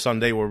 This yeah. is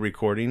Sunday we're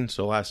recording,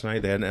 so last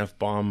night they had an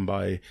F-bomb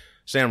by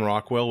Sam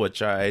Rockwell,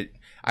 which I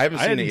haven't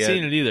I seen hadn't it yet.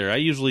 seen it either. I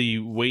usually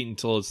wait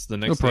until it's the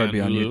It'll next probably day be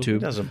on Hulu. It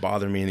YouTube. doesn't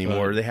bother me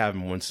anymore. They have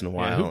them once in a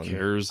while. who and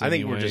cares I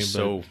think we're anyway, just but-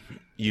 so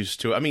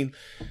used to it. I mean,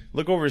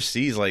 look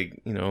overseas,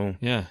 like,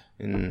 Yeah.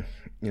 in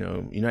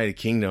United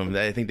Kingdom,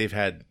 I think they've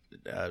had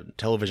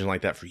television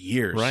like that for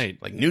years. Right.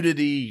 Like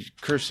nudity,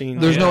 cursing.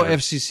 There's no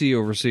FCC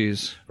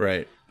overseas.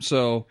 Right.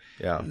 So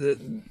Yeah.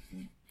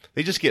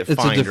 They just get It's a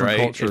fined, different right?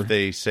 culture. If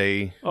they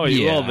say, Oh,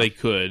 Yeah. well, they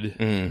could.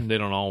 They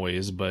don't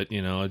always, but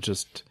it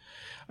just.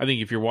 I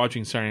think if you're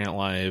watching Saturday Night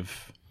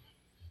Live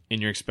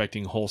and you're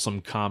expecting wholesome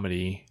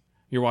comedy,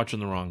 you're watching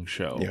the wrong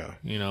show.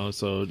 Yeah.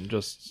 So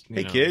just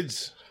hey,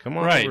 kids, come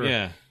on right? over.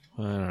 Yeah,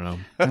 I don't know.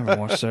 I haven't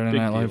watched Saturday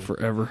Big Night Live deal.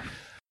 forever.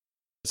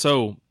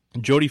 So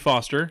Jodie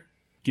Foster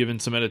given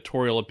some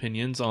editorial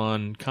opinions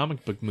on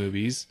comic book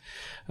movies.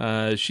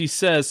 She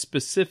says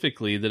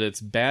specifically that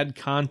it's bad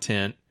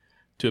content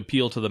to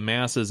appeal to the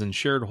masses and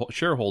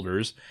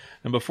shareholders.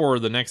 And before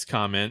the next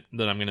comment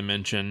that I'm going to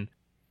mention,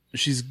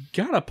 she's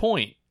got a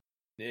point.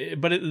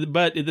 But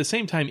at the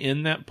same time,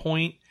 in that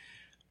point,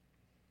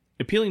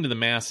 appealing to the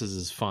masses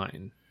is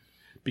fine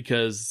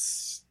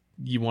because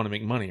you want to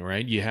make money,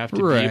 right? You have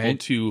to be able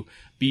to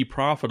be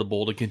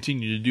profitable to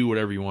continue to do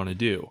whatever you want to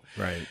do.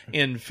 Right.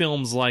 And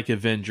films like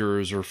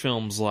Avengers or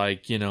films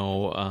like,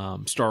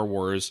 Star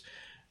Wars,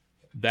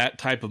 that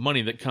type of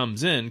money that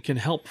comes in can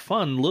help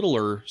fund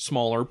littler,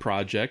 smaller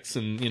projects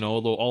and,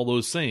 all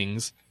those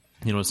things.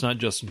 It's not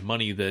just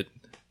money that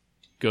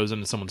goes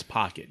into someone's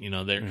pocket,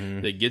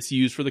 that gets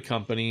used for the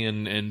company.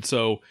 And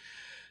so,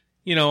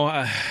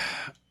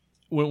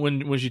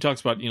 when she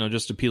talks about,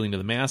 just appealing to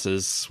the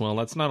masses, well,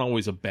 that's not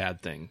always a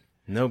bad thing.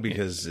 No,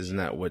 because isn't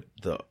that what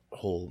the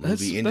whole movie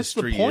That's the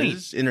industry point.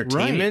 is?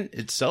 Entertainment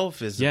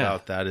itself is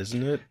about that,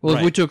 isn't it? Well, if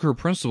we Right. took her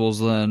principles,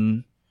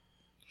 then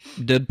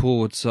Deadpool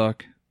would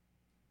suck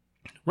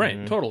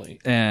Right, totally.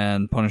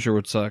 and Punisher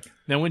would suck.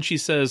 Now, when she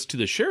says to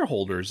the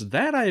shareholders,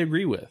 that I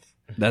agree with.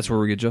 That's where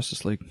we get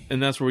Justice League.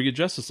 And that's where we get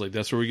Justice League.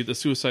 That's where we get the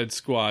Suicide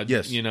Squad.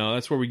 Yes.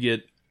 That's where we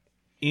get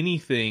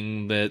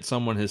anything that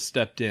someone has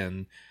stepped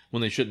in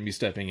when they shouldn't be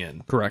stepping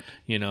in. Correct.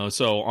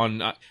 So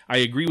I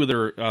agree with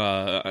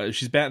her.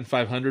 She's batting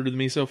 500 with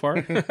me so far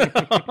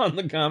on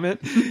the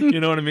comment. You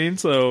know what I mean?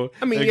 So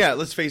I mean, yeah,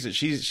 let's face it.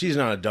 She's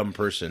not a dumb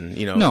person.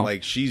 No.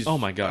 Like she's oh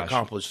my gosh,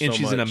 accomplished so and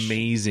she's much. an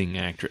amazing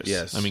actress.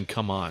 Yes. I mean,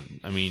 come on.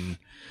 I mean,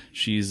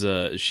 she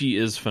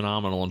is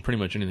phenomenal in pretty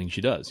much anything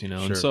she does.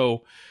 And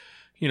so,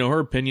 her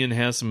opinion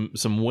has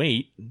some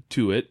weight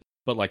to it.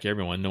 But like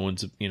everyone, no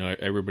one's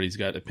everybody's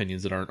got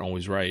opinions that aren't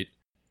always right.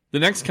 The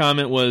next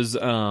comment was,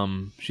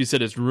 she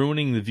said it's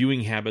ruining the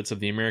viewing habits of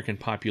the American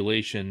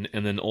population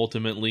and then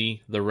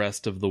ultimately the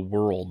rest of the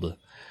world.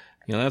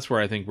 That's where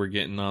I think we're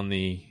getting on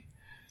the,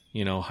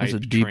 hype a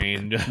deep-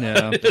 train.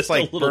 yeah. It's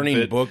like a little burning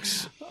bit.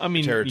 books. I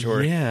mean,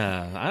 territory.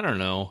 Yeah, I don't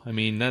know. I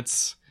mean,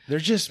 They're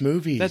just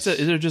movies.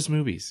 they're just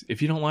movies.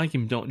 If you don't like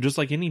them, don't, just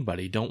like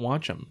anybody, don't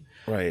watch them.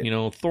 Right.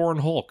 Thor and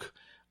Hulk.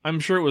 I'm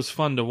sure it was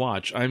fun to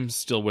watch. I'm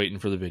still waiting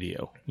for the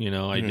video.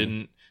 I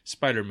didn't,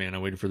 Spider-Man, I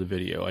waited for the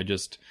video. I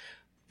just,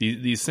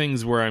 these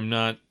things where I'm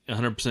not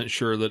 100%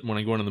 sure that when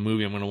I go into the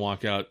movie, I'm going to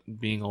walk out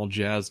being all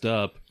jazzed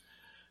up.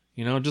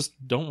 Just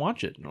don't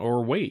watch it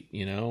or wait,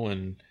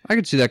 and I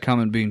could see that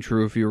comment being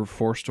true if you were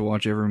forced to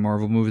watch every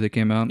Marvel movie that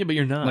came out. yeah, but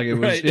you're not. Like it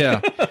was, right?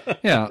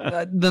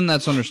 yeah. Then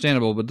that's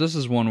understandable. But this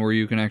is one where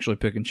you can actually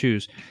pick and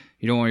choose.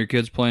 You don't want your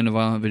kids playing a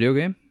violent video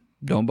game?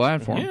 Don't buy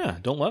it for them. Yeah,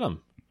 don't let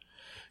them.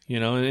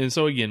 And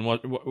so again,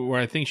 where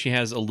I think she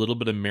has a little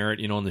bit of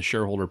merit, on the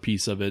shareholder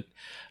piece of it,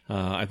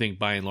 I think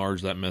by and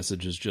large that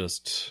message is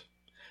just,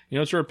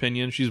 it's her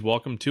opinion. She's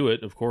welcome to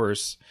it, of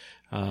course.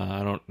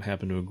 I don't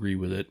happen to agree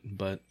with it,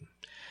 but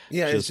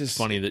yeah, it's just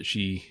funny that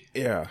she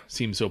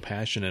seems so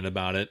passionate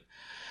about it.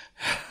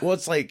 Well,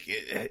 it's like,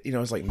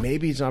 it's like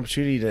maybe it's an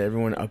opportunity to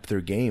everyone up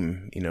their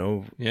game,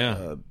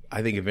 Yeah.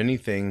 I think if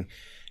anything,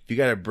 if you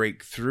got to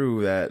break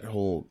through that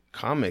whole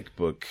comic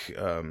book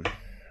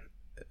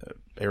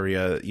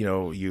area,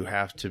 you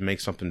have to make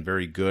something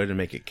very good and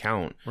make it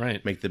count.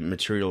 Right. Make the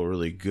material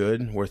really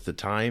good, worth the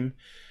time.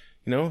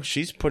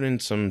 She's put in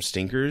some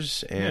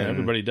stinkers, and Yeah,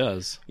 everybody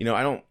does.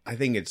 I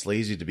think it's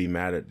lazy to be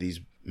mad at these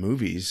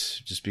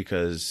movies just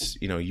because,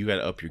 you got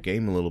to up your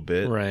game a little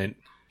bit. Right.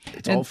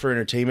 It's all for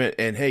entertainment.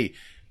 And hey,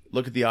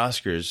 look at the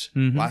Oscars.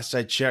 Last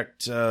I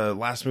checked,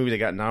 last movie that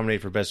got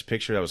nominated for Best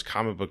Picture that was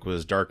comic book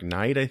was Dark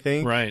Knight, I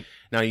think. Right.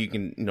 Now you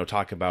can,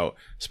 talk about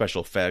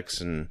special effects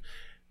and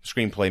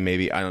screenplay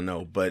maybe, I don't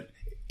know. But,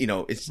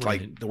 it's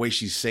like the way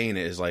she's saying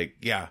it is like,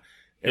 yeah.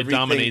 It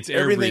dominates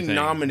everything.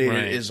 Nominated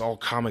Right. is all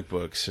comic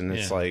books. And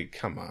it's Yeah. like,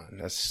 come on,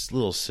 that's a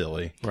little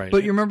silly. Right.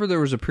 But you remember there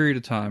was a period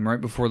of time right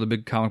before the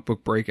big comic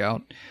book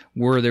breakout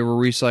where they were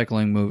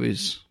recycling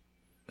movies.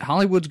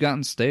 Hollywood's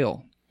gotten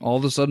stale. All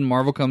of a sudden,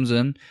 Marvel comes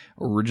in,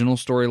 original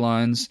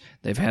storylines.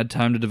 They've had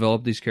time to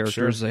develop these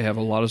characters. Sure. They have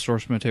a lot of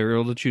source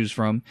material to choose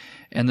from.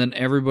 And then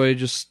everybody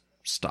just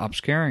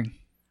stops caring.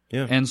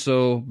 Yeah. And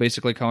so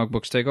basically comic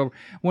books take over.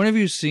 When have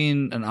you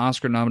seen an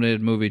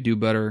Oscar-nominated movie do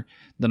better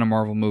than a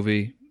Marvel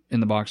movie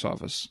in the box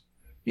office?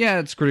 Yeah,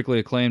 it's critically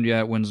acclaimed. Yeah,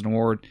 it wins an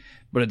award.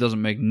 But it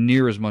doesn't make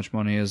near as much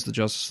money as the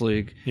Justice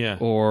League Yeah.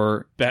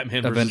 or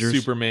Batman versus Avengers.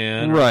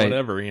 Superman or Right.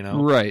 whatever,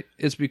 Right.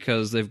 It's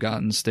because they've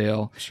gotten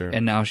stale. Sure.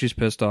 And now she's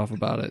pissed off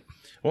about it.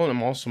 Well, and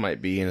it also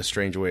might be in a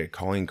strange way a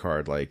calling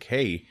card like,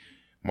 hey,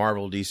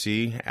 Marvel,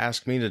 DC,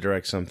 ask me to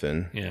direct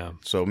something. Yeah.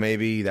 So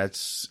maybe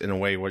that's in a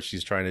way what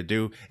she's trying to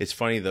do. It's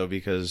funny though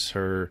because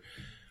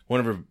one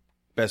of her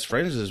best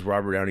friends is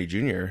Robert Downey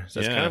Jr.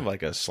 So that's kind of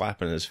like a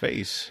slap in his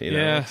face. You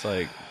know, it's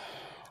like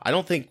I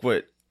don't think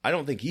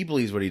he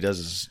believes what he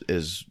does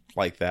is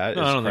like that.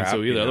 No, I don't think so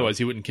either. You know? Otherwise,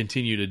 he wouldn't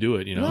continue to do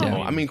it. You know,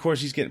 No, I mean, of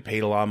course, he's getting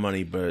paid a lot of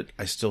money, but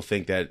I still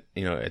think that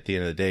at the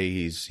end of the day,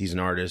 he's an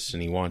artist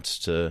and he wants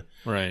to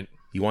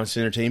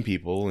entertain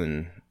people,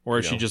 and or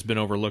has she just been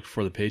overlooked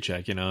for the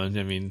paycheck? You know, and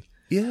I mean,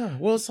 yeah.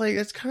 Well, it's like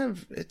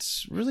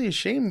it's really a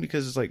shame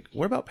because it's like,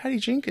 what about Patty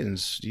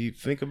Jenkins? Do you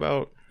think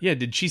about? Yeah,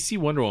 did she see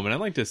Wonder Woman?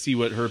 I'd like to see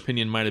what her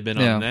opinion might have been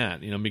on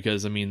that. You know,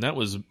 because I mean, that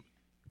was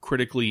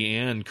critically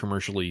and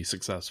commercially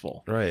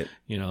successful, right?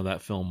 You know,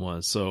 that film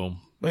was so.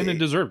 And it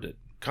deserved it.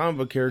 Comic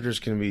book characters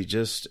can be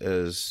just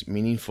as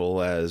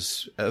meaningful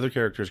as other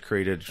characters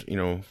created,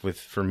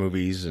 for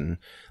movies. And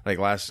like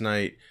last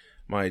night,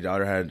 my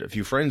daughter had a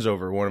few friends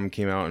over. One of them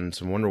came out in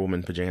some Wonder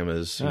Woman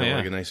pajamas,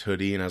 like a nice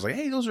hoodie. And I was like,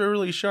 hey, those are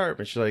really sharp.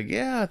 And she's like,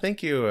 yeah,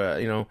 thank you.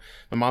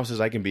 My mom says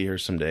I can be here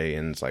someday.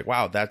 And it's like,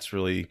 wow, that's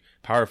really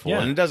powerful. Yeah.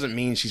 And it doesn't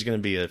mean she's going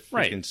to be a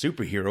freaking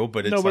superhero,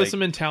 but it's it's a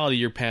mentality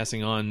you're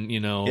passing on,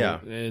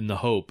 in the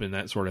hope and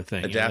that sort of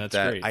thing. Adapt that's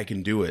that great. I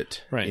can do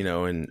it, right.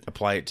 And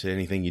apply it to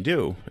anything you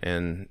do.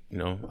 And,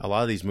 a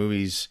lot of these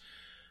movies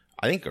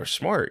I think are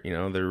smart,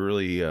 they're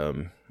really,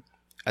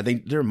 I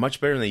think they're much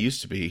better than they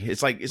used to be.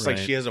 It's like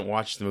she hasn't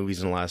watched the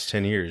movies in the last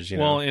 10 years.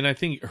 Well, and I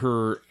think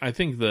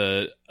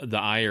the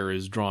ire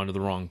is drawn to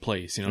the wrong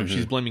place.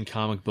 She's blaming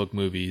comic book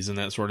movies and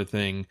that sort of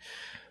thing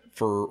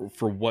for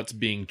what's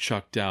being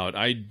chucked out.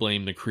 I'd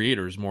blame the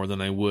creators more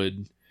than I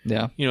would.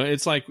 Yeah.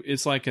 It's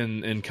like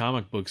in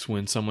comic books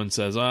when someone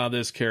says,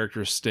 this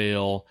character's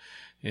stale,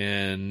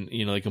 and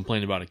they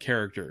complain about a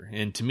character.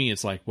 And to me,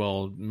 it's like,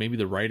 well, maybe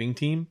the writing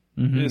team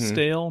is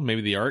stale,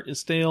 maybe the art is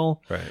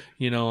stale. Right.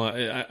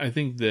 I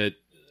think that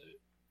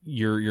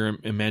your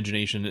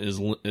imagination is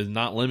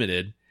not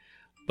limited,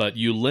 but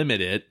you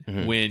limit it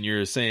when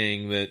you're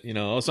saying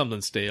that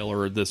something's stale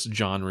or this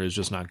genre is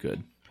just not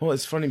good. Well,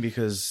 it's funny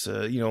because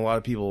a lot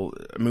of people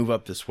move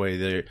up this way.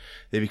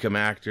 They become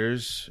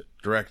actors,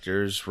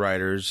 directors,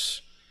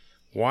 writers.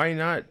 Why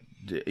not?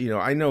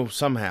 I know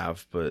some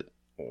have, but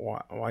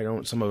why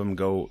don't some of them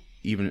go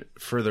even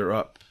further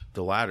up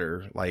the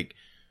ladder, like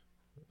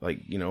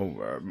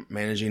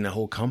managing the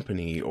whole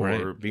company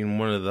or being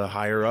one of the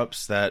higher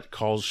ups that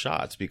calls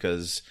shots,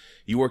 because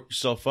you work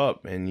yourself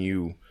up and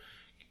you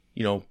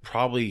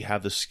probably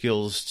have the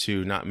skills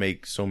to not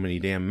make so many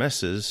damn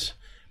messes,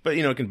 but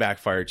it can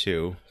backfire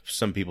too.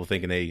 Some people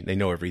thinking they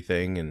know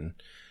everything, and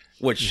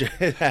which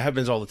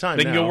happens all the time.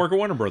 They can go work at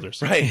Warner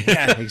Brothers, right?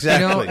 Yeah,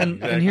 exactly.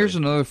 And here's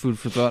another food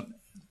for thought.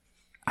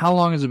 How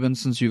long has it been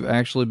since you've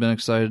actually been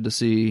excited to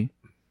see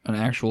an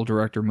actual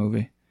director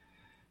movie?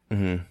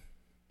 Mm-hmm.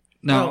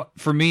 Now,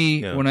 for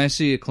me, when I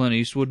see a Clint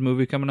Eastwood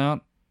movie coming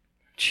out,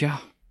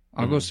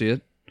 I'll go see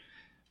it.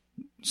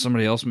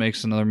 Somebody else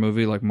makes another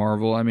movie like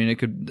Marvel. I mean,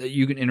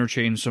 you can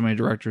interchange so many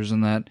directors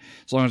in that.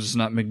 As long as it's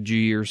not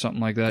McGee or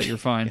something like that, you're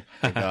fine.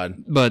 Thank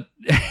God. But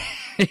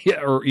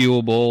or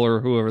Ewell Bull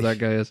or whoever that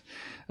guy is.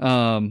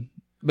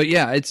 But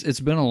yeah, it's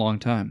been a long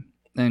time,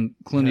 and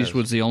Clint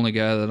Eastwood's the only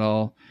guy that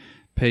I'll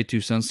pay 2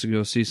 cents to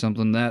go see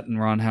something. That and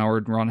Ron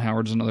Howard. Ron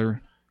Howard's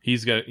another.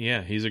 He's a great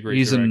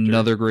He's director.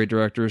 another great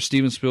director.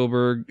 Steven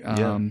Spielberg.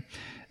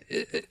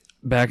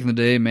 Back in the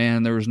day,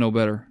 man, there was no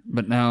better.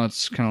 But now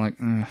it's kind of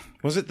like...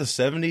 Was it the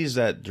 70s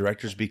that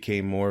directors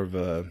became more of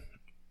a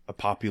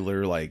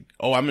popular, like,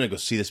 oh, I'm going to go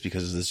see this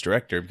because of this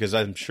director? Because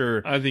I'm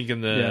sure... I think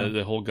in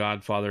the whole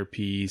Godfather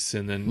piece,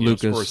 and then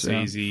Lucas,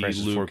 Scorsese,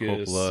 Francis Ford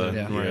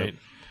Coppola. Right.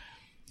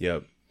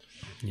 Yep.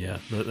 Yeah,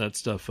 that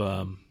stuff,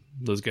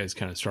 those guys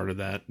kind of started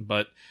that.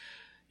 But,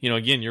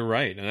 again, you're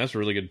right. And that's a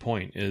really good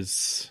point,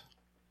 is...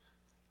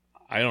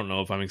 I don't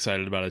know if I'm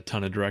excited about a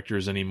ton of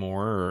directors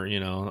anymore,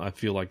 or, I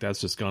feel like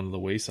that's just gone to the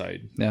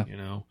wayside. Yeah.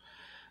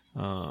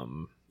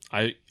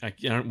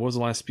 What was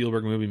the last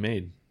Spielberg movie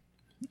made?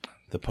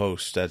 The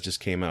Post that just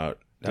came out.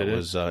 That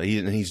was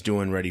he's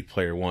doing Ready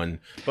Player One.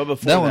 But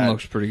before that one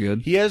looks pretty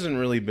good. He hasn't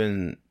really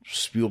been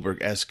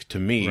Spielberg-esque to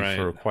me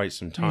for quite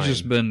some time. He's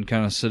just been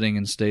kind of sitting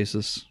in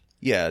stasis.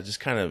 Yeah, just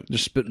kind of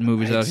just spitting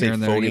movies out here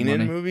and there. Phoning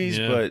in movies,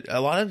 but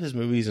a lot of his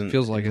movies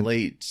feels like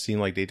late seem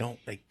like they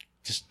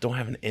just don't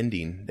have an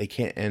ending. They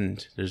can't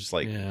end. There's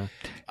like, we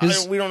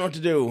don't know what to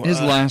do. His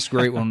last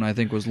great one, I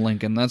think, was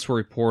Lincoln. That's where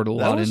he poured a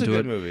lot into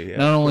it. Movie, yeah,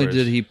 not only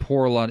did he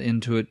pour a lot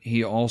into it,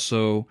 he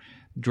also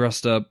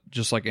dressed up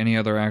just like any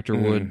other actor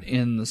would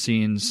in the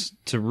scenes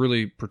to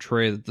really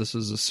portray that this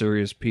is a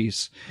serious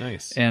piece.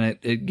 Nice. And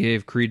it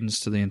gave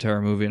credence to the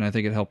entire movie, and I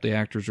think it helped the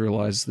actors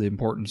realize the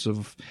importance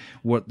of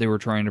what they were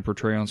trying to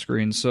portray on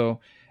screen. So,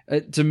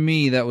 to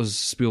me, that was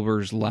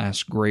Spielberg's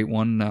last great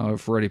one. Now,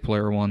 if Ready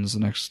Player One's the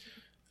next...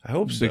 I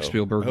hope big so.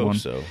 Spielberg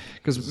one.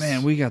 Because,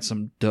 man, we got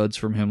some duds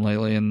from him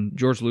lately. And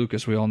George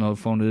Lucas, we all know,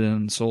 phoned it in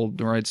and sold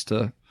the rights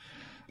to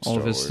all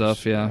of his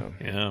stuff. Yeah.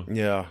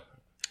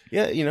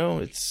 Yeah,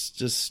 it's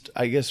just,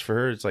 I guess for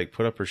her, it's like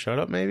put up or shut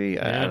up, maybe.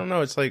 I don't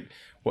know. It's like,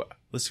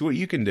 Let's see what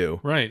you can do.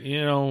 Right.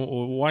 You know,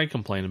 why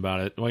complain about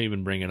it? Why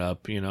even bring it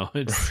up? You know,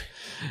 it's.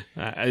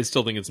 I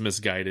still think it's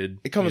misguided.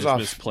 It comes It's off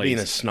misplaced. being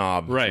a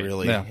snob, Right.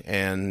 really. Yeah.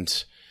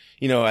 And,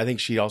 you know, I think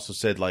she also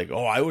said, like,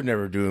 oh, I would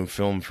never do a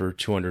film for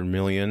 $200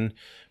 million.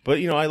 But,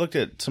 you know, I looked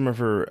at some of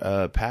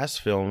her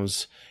past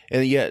films,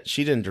 and yet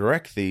she didn't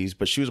direct these,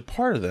 but she was a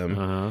part of them.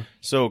 Uh-huh.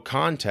 So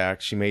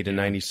Contact, she made in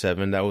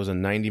 97. That was a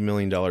 $90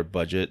 million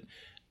budget.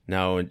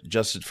 Now,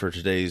 adjusted for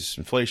today's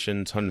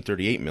inflation, it's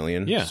 $138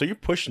 million. Yeah. So you're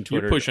pushing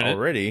 200 You're pushing it.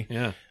 already.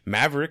 Yeah.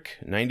 Maverick,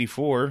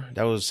 94.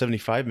 That was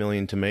 $75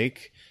 million to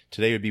make.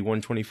 Today it would be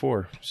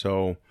 124.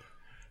 So,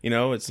 you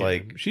know, it's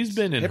like She's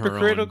been in her own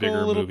hypocritical bigger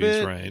a little movies,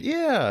 bit. right?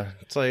 Yeah.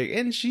 It's like,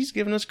 and she's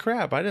giving us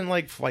crap. I didn't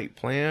like Flight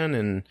Plan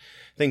and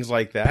things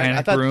like that. Panic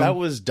I thought Room. that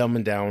was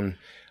dumbing down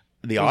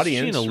the Was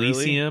audience. she in really.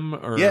 Elysium?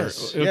 Or,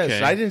 Yes. Okay.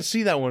 Yes. I didn't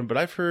see that one, but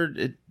I've heard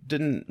it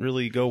didn't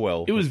really go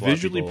well. It was with a lot of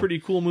visually people. pretty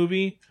cool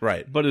movie,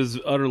 Right. but is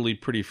utterly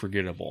pretty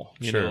forgettable.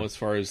 You Sure. know, as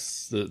far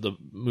as the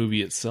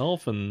movie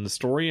itself and the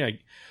story,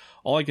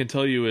 all I can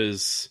tell you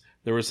is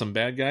there were some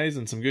bad guys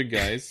and some good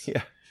guys,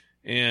 Yeah.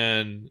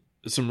 and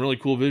some really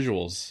cool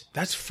visuals,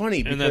 That's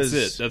funny because and that's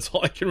it. That's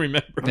all I can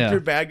remember. Yeah. there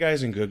bad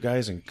guys and good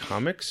guys in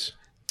comics.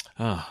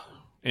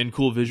 And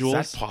cool visuals.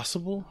 Is that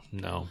possible?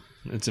 No,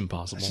 it's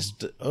impossible. It's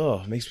just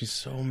it makes me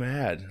so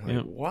mad. Like,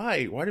 Yeah.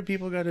 why do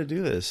people got to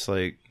do this?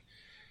 Like,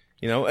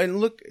 you know, and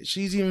look,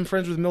 she's even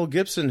friends with Mel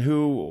Gibson,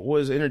 who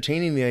was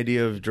entertaining the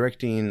idea of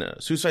directing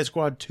Suicide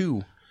Squad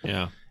 2,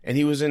 Yeah. and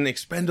he was in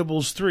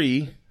Expendables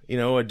 3, you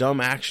know, a dumb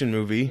action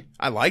movie.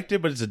 I liked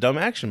it, but it's a dumb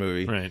action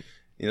movie. Right.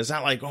 You know, it's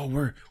not like,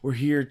 oh, we're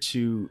here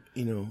to,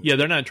 you know, Yeah,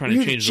 they're not trying to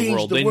We change change the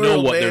world. the They know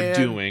world, what they're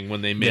man. doing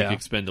when they make Yeah.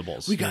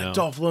 Expendables. we got you know?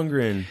 Dolph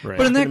Lundgren. Right.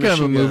 But in that The kind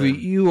of a machine movie,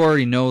 gun. you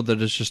already know that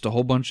it's just a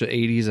whole bunch of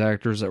 80s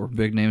actors that were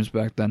big names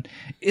back then.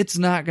 It's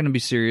not going to be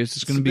serious.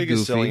 It's going to the be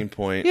biggest goofy. selling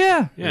point.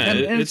 Yeah. Yeah,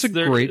 and it's a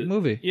their- great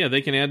movie. Yeah,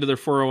 they can add to their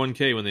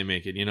 401k when they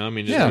make it. You know, I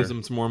mean, just Yeah. gives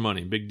them some more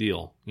money. Big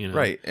deal. You know,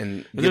 Right,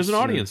 and there's an Gibson-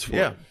 audience for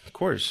yeah, it. of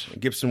course.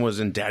 Gibson was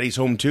in Daddy's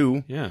Home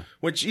too. Yeah.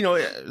 Which, you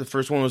know, the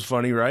first one was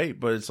funny, right?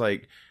 But it's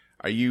like,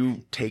 are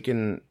you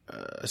taking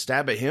a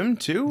stab at him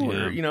too?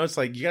 Yeah. Or, you know, it's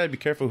like, you got to be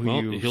careful who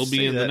Well, you he'll be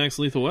say in the that. next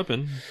Lethal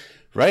Weapon.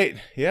 Right,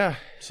 yeah.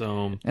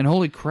 So And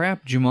holy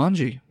crap,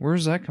 Jumanji.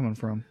 Where's that coming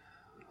from?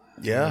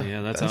 Yeah.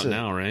 yeah, that's out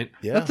now, right?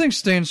 Yeah. That thing's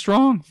staying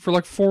strong for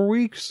like 4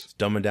 weeks. It's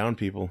dumbing down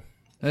people.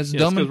 That's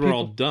Yeah, dumb. because and we're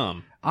all people-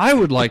 dumb. I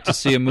would like to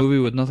see a movie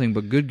with nothing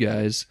but good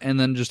guys and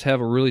then just have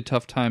a really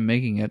tough time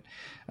making it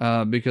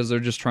because they're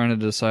just trying to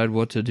decide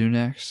what to do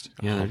next.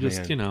 Yeah, they're just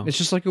man. you know. It's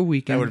just like a That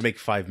weekend. would make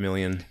 $5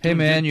 million. Hey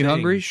man, good you thing.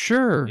 hungry?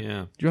 Sure.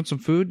 Yeah. Do you want some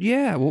food?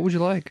 Yeah. What would you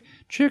like?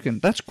 Chicken.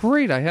 That's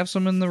great. I have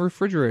some in the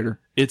refrigerator.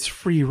 It's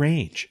free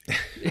range.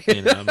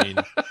 You know, I mean,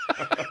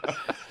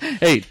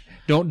 Hey,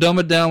 don't dumb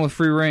it down with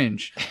free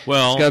range.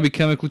 well, It's got to be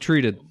chemically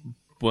treated.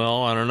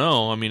 well, I don't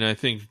know. I mean, I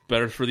think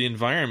better for the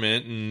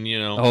environment, and you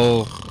know.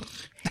 Oh,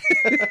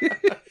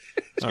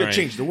 It's going right. to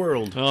change the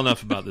world. Well,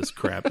 enough about this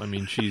crap. I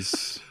mean, she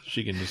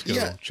can just go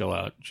Yeah. chill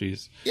out.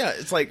 She's Yeah,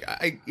 it's like,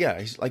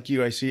 like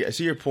you, I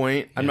see your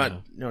point. I'm Yeah. not,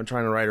 you know,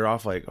 trying to write her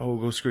off like, oh,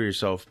 go screw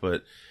yourself.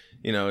 But,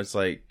 you know, it's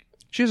like,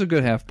 she has a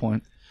good half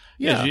point.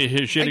 yeah. She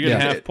had a I good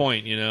get half it.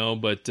 point, you know,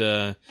 but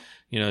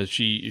you know,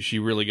 she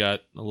really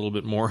got a little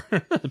bit more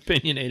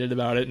opinionated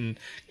about it and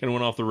kind of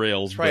went off the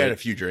rails. probably but had a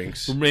few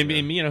drinks. maybe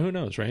you know, who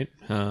knows, right?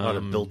 A lot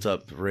of built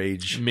up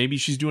rage. Maybe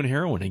she's doing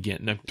heroin again.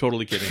 No,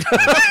 totally kidding.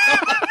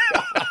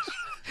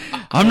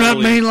 I'm not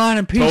Totally-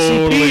 mainlining PCP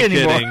totally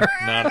anymore. kidding.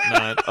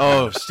 Not.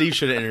 Oh, Steve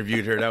should have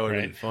interviewed her. That would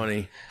have been Right.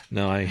 funny.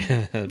 No,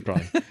 I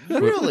probably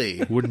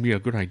Really? wouldn't be a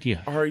good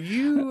idea. Are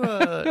you?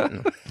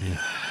 No.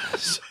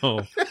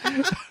 So,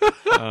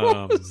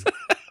 I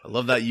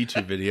love that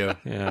YouTube video.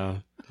 yeah.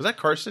 Was that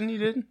Carson you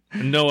did?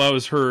 No, I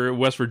was her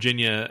West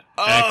Virginia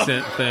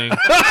accent thing.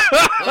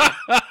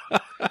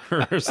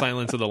 Her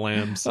Silence of the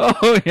Lambs.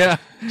 Oh yeah.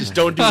 Just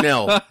don't do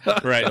Nell.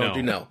 Right? Don't no,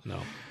 do Nell. no.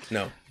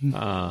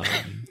 No.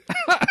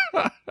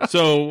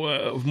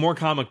 So more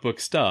comic book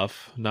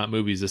stuff, not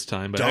movies this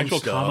time, but Dumb actual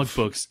stuff. comic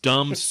books.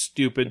 Dumb,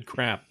 stupid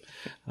crap.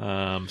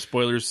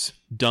 Spoilers.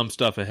 Dumb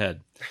stuff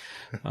ahead.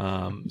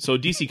 So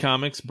DC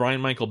Comics,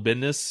 Brian Michael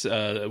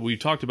Bendis. We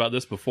talked about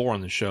this before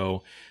on the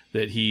show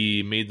that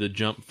he made the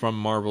jump from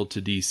Marvel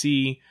to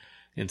DC,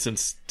 and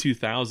since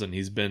 2000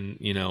 he's been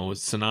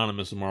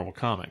synonymous with Marvel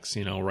Comics.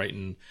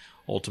 Writing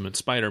Ultimate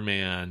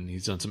Spider-Man.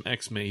 He's done some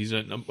X-Men. He's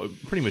done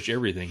pretty much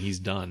everything he's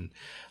done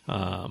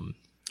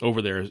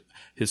over there.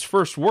 His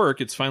first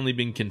work, it's finally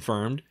been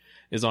confirmed,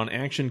 is on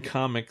Action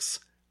Comics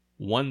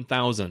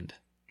 1000.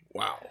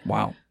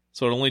 Wow.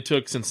 So it only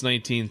took since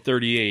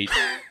 1938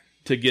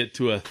 to get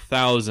to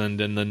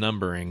 1,000 in the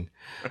numbering.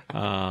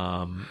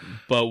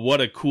 But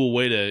what a cool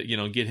way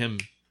to get him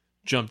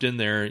jumped in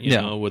there, you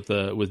know, with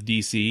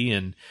DC,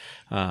 and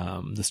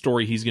the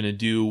story he's going to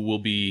do will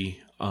be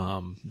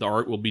the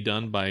art will be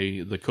done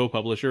by the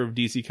co-publisher of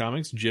DC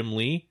Comics, Jim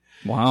Lee.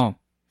 Wow.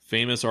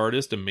 Famous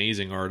artist,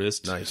 amazing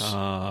artist. Nice.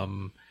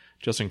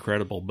 Just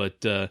incredible. But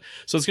so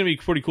it's going to be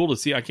pretty cool to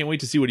see. I can't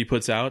wait to see what he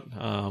puts out.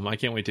 I'm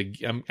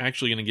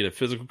actually going to get a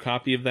physical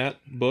copy of that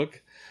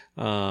book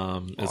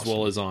as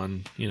well as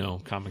on,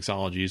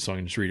 Comixology, so I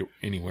can just read it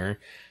anywhere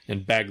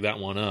and bag that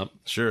one up.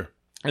 Sure.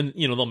 And,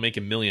 they'll make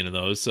 1 million of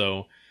those,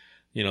 so,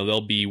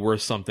 they'll be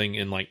worth something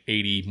in like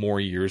 80 more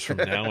years from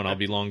now, and I'll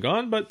be long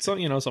gone, but, so,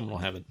 someone will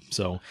have it,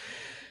 so...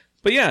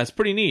 But yeah, it's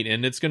pretty neat,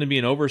 and it's going to be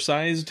an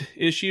oversized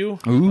issue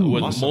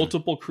with awesome.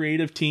 multiple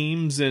creative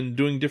teams and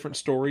doing different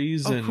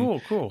stories and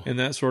cool. and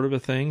that sort of a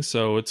thing.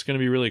 So it's going to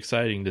be really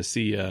exciting to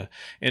see,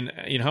 and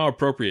how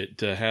appropriate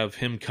to have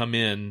him come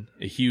in,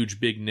 a huge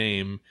big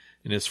name,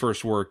 and his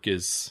first work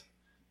is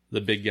the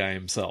big guy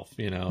himself,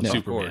 Superman.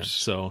 Of course.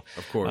 So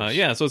Of course.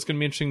 so it's going to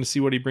be interesting to see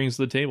what he brings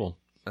to the table.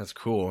 That's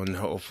cool, and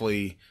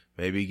hopefully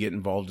maybe get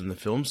involved in the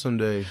film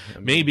someday.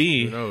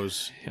 Maybe. Who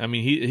knows? I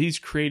mean, he's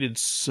created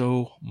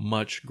so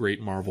much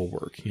great Marvel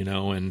work,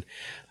 and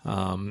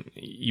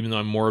even though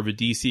I'm more of a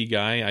DC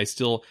guy, I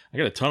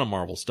got a ton of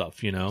Marvel stuff,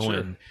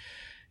 Sure.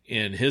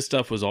 and his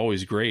stuff was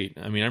always great.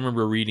 I mean, I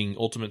remember reading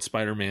Ultimate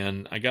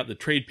Spider-Man. I got the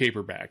trade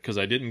paperback because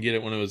I didn't get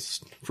it when it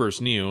was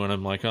first new, and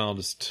I'm like, I'll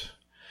just...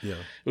 Yeah.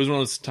 It was one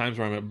of those times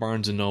where I'm at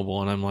Barnes &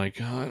 Noble, and I'm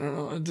like, I don't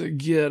know what to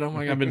get. I'm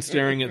like, I've been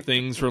staring at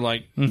things for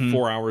like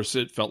 4 hours.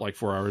 It felt like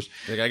 4 hours.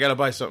 Like, I got to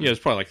buy something. Yeah, it was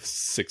probably like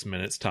 6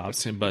 minutes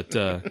tops. But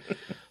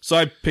so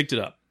I picked it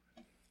up,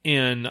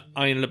 and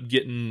I ended up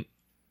getting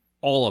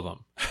all of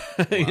them.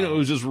 It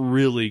was just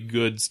really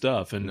good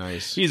stuff. And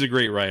Nice. He's a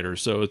great writer,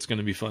 so it's going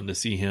to be fun to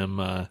see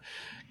him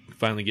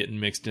finally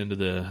getting mixed into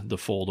the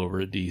fold over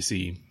at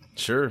DC.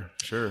 Sure.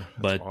 That's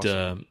But,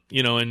 awesome.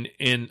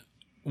 and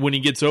when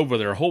he gets over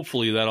there,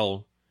 hopefully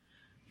that'll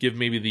give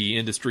maybe the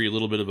industry a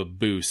little bit of a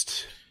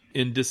boost.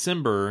 In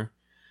December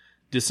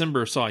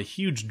saw a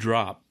huge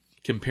drop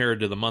compared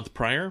to the month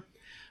prior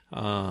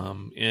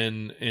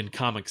in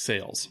comic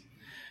sales.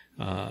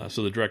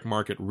 So the direct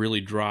market really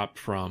dropped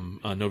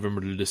from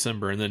November to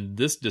December. And then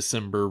this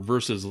December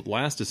versus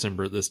last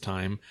December at this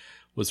time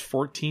was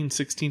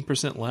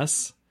 16%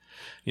 less.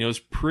 It was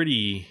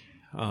pretty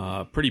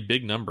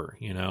big number,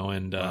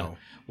 and Wow.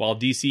 While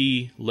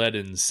DC led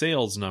in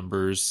sales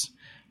numbers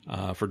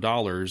for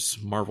dollars,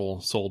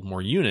 Marvel sold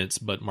more units,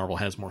 but Marvel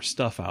has more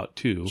stuff out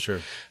too. Sure.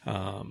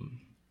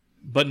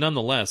 But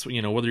nonetheless,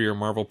 whether you're a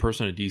Marvel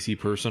person, a DC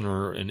person,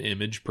 or an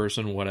Image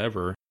person,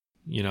 whatever,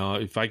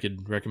 if I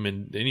could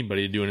recommend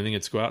anybody to do anything,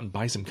 it's go out and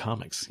buy some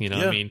comics. Yeah.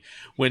 I mean,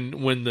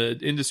 when the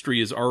industry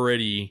is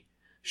already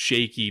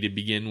shaky to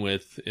begin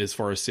with as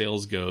far as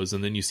sales goes,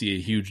 and then you see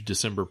a huge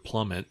December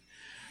plummet,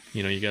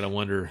 you got to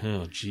wonder,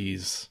 oh,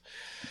 geez.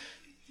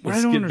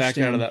 Let's get back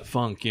out of that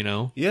funk,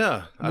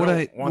 Yeah. I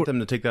don't want them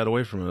to take that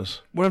away from us.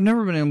 What I've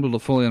never been able to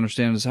fully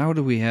understand is how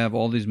do we have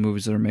all these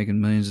movies that are making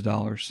millions of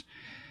dollars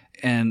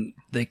and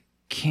they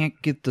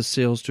can't get the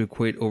sales to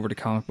equate over to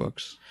comic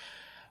books?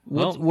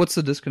 What's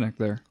the disconnect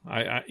there?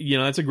 I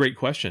that's a great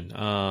question.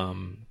 I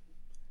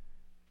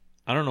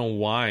don't know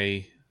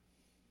why.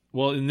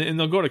 Well, and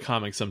they'll go to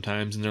comics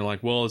sometimes and they're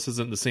like, well, this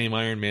isn't the same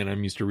Iron Man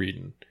I'm used to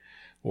reading.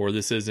 Or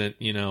this isn't,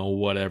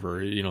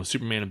 whatever,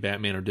 Superman and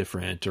Batman are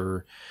different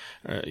or,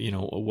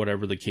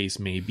 whatever the case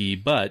may be.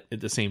 But at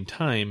the same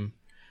time,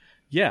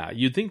 yeah,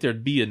 you'd think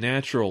there'd be a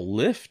natural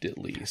lift at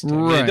least. I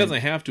mean, it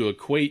doesn't have to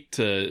equate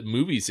to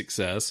movie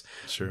success,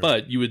 Sure.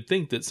 but you would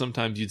think that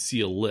sometimes you'd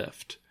see a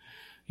lift.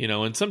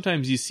 And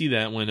sometimes you see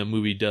that when a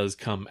movie does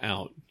come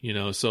out,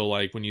 so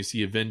like when you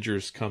see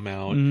Avengers come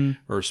out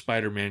or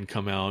Spider-Man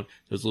come out,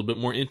 there's a little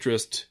bit more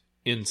interest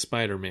in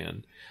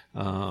Spider-Man,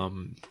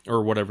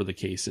 or whatever the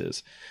case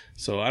is.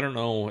 So I don't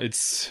know.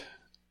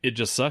 It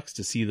just sucks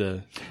to see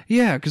the...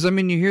 Yeah, because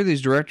you hear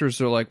these directors,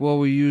 they're like, well,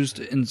 we used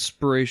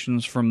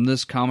inspirations from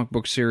this comic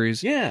book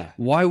series. Yeah.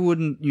 Why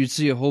wouldn't you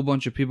see a whole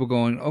bunch of people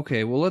going,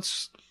 okay, well,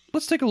 let's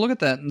take a look at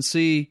that and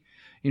see,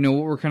 what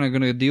we're kind of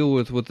going to deal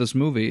with this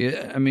movie.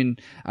 I mean,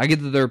 I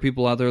get that there are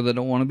people out there that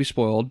don't want to be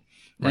spoiled,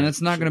 and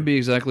it's not going to be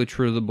exactly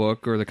true to the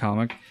book or the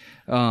comic.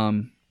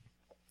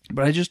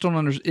 But I just don't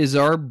understand. Is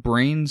our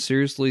brain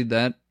seriously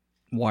that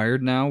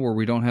wired now where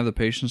we don't have the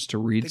patience to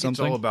read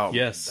something? It's all about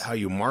Yes. how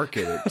you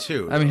market it,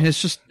 too.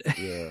 It's just...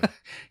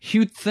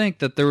 You'd think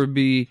that there would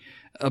be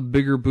a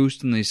bigger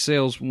boost in these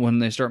sales when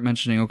they start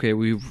mentioning, okay,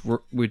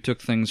 we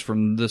took things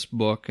from this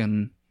book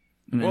and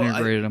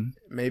integrated them.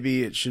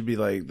 Maybe it should be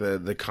like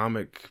the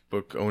comic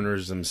book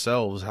owners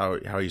themselves.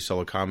 How you sell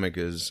a comic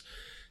is...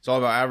 It's all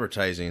about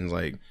advertising. It's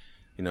like,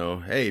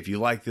 hey, if you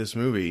like this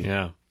movie...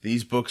 Yeah.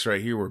 These books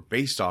right here were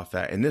based off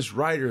that, and this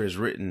writer has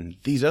written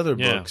these other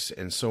books,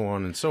 and so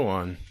on and so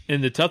on.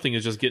 And the tough thing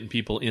is just getting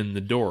people in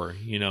the door.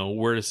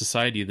 We're in a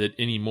society that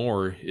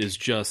anymore is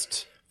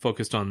just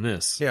focused on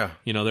this. Yeah,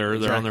 they're on their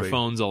exactly.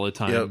 phones all the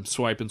time,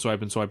 swiping,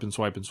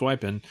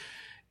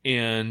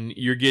 and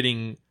you're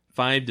getting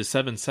 5 to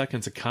 7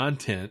 seconds of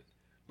content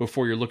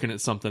before you're looking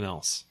at something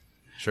else.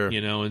 Sure.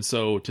 And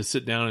so to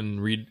sit down and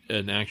read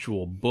an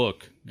actual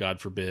book, God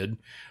forbid,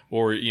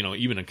 or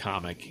even a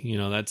comic,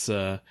 that's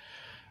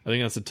I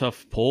think that's a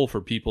tough pull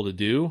for people to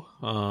do.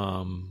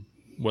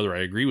 Whether I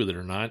agree with it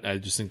or not, I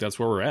just think that's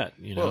where we're at.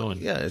 Well,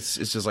 it's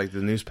just like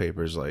the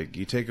newspapers. Like,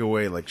 you take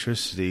away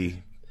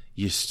electricity,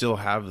 you still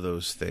have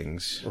those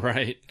things.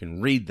 Right. You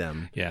can read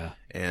them. Yeah.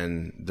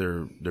 And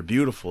they're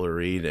beautiful to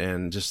read,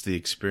 and just the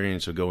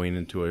experience of going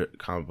into a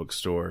comic book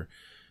store,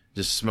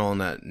 just smelling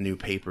that new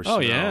paper smell,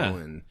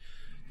 and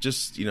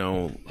just,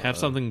 have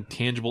something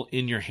tangible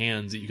in your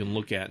hands that you can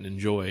look at and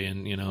enjoy,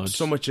 and it's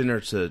so much in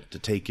there to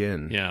take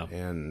in. Yeah.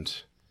 And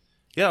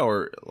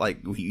or like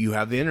you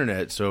have the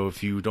internet, so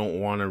if you don't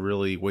want to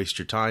really waste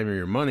your time or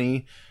your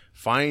money,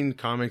 find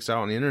comics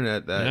out on the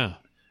internet that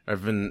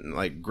have been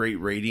like great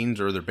ratings,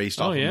 or they're based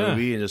off a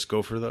movie, and just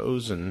go for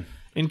those. And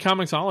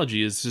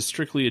Comixology is just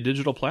strictly a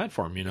digital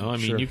platform, I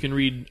mean, you can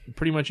read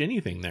pretty much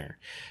anything there.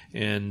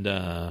 And,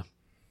 I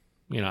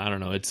don't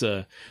know. It's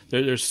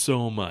there's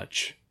so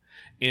much.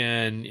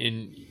 And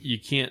you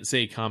can't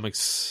say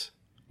comics,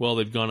 well,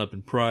 they've gone up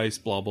in price,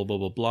 blah, blah, blah,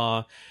 blah,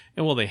 blah.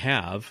 And well, they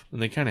have,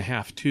 and they kind of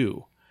have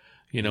to.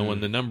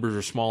 When the numbers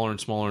are smaller and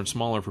smaller and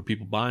smaller for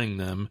people buying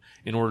them,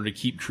 in order to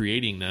keep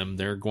creating them,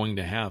 they're going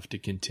to have to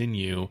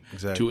continue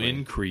to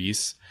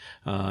increase.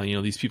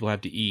 These people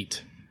have to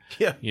eat.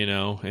 Yeah.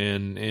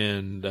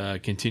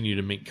 And continue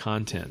to make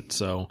content.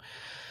 So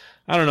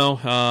I don't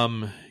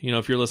know.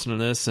 If you're listening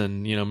to this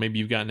and, maybe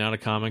you've gotten out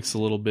of comics a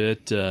little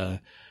bit,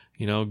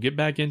 get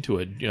back into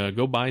it.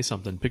 Go buy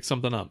something, pick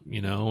something up,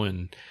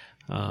 and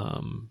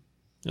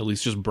at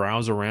least just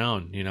browse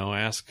around,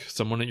 ask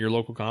someone at your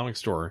local comic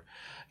store,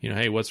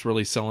 hey, what's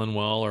really selling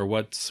well, or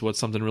what's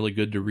something really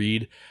good to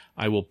read.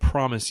 I will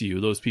promise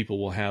you those people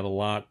will have a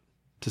lot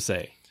to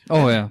say.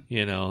 Oh,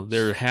 yeah.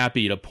 They're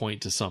happy to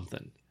point to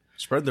something.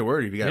 Spread the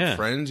word. If you got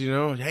friends,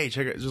 hey,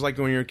 check it. Just like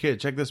when you're a kid,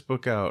 check this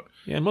book out.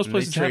 Yeah, and most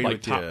places have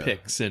like top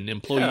picks and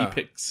employee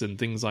picks and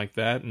things like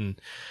that.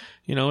 And,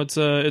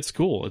 it's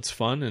cool. It's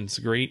fun and it's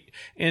great.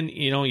 And,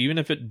 even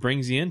if it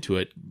brings you into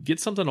it, get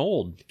something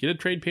old. Get a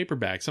trade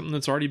paperback, something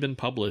that's already been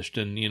published.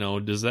 And,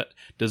 does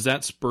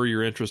that spur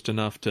your interest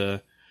enough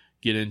to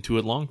get into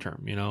it long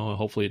term?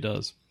 Hopefully it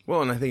does.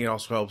 Well, and I think it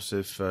also helps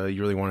if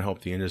you really want to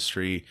help the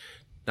industry,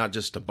 not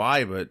just to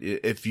buy, but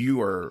if you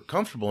are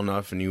comfortable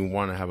enough and you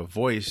want to have a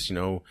voice,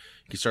 you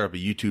can start up a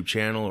YouTube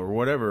channel or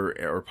whatever,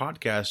 or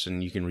podcast,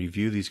 and you can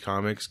review these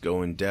comics,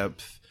 go in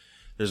depth.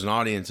 There's an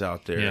audience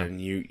out there,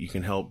 and you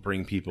can help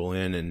bring people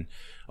in, and,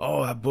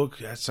 oh, that book,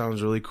 that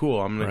sounds really cool.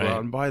 I'm going to go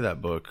out and buy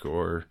that book.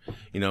 Or,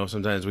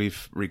 sometimes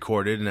we've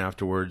recorded, and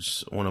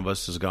afterwards one of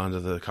us has gone to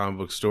the comic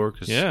book store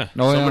because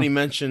somebody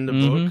mentioned the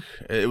book.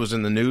 It was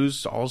in the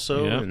news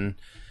also, and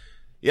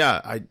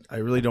I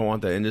really don't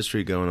want that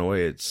industry going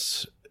away.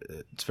 It's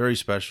very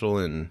special,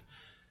 and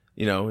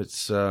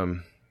it's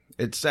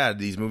sad.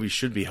 These movies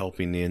should be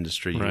helping the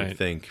industry, you would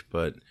think,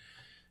 but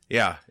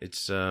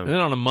it's and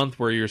then on a month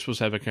where you're supposed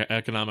to have an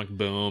economic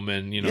boom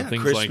and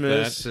things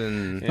Christmas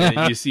like that,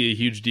 and you see a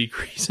huge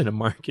decrease in a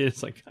market.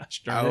 It's like,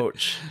 gosh darn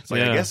ouch! It's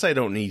like, I guess I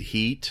don't need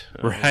heat,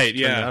 right?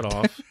 Turn that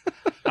off.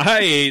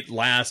 I ate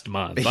last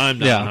month. I'm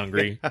not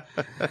hungry.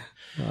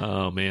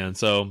 Oh man.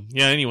 So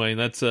anyway,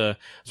 that's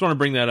just want to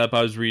bring that up.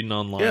 I was reading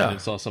online and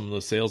saw some of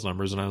the sales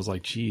numbers, and I was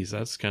like, geez,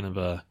 that's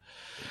that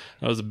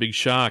was a big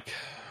shock.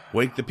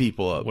 Wake the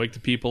people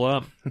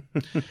up.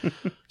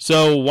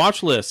 So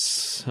watch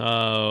lists,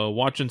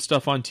 watching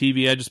stuff on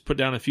TV. I just put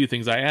down a few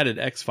things. I added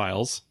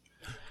X-Files.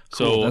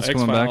 Cool. So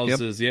X-Files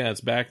is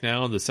it's back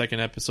now. The second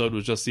episode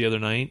was just the other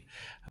night.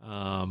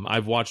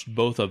 I've watched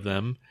both of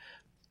them,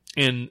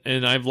 and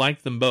I've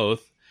liked them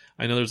both.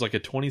 I know there's like a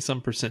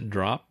 20%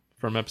 drop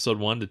from episode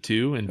 1 to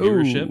 2 in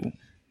viewership. Ooh.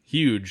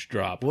 Huge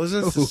drop.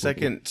 Wasn't this the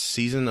second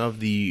season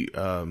of the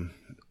of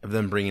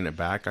them bringing it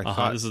back? I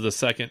thought this is the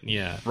second.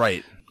 Yeah,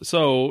 right.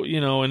 So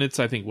and it's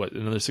I think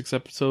another 6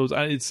 episodes.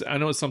 I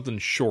know it's something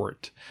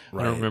short.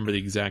 Right. I don't remember the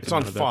exact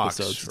amount of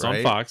episodes. It's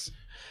on Fox.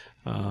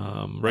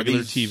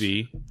 Regular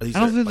TV. I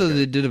don't think that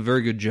they did a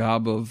very good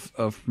job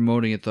of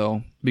promoting it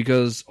though,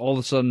 because all of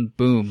a sudden,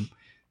 boom,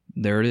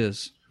 there it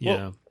is. Yeah.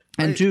 Well,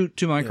 and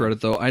to my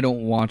credit though, I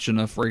don't watch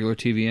enough regular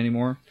TV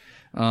anymore.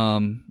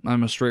 I'm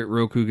a straight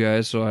Roku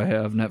guy, so I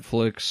have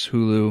Netflix,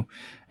 Hulu,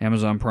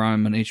 Amazon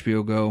Prime, and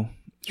HBO Go,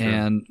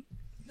 and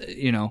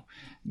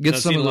get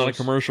some of a lot of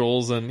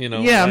commercials and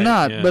Yeah, I'm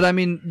not, but I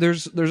mean,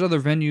 there's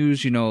other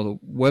venues, the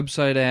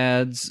website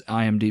ads,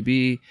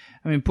 IMDb.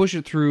 I mean, push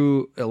it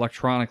through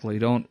electronically.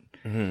 Don't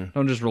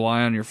just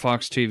rely on your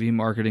Fox TV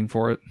marketing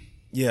for it.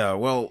 Yeah,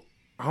 well,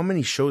 how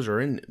many shows are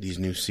in these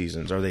new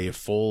seasons? Are they a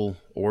full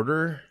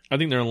order? I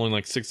think they're only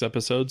like 6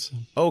 episodes.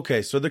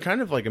 Okay, so they're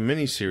kind of like a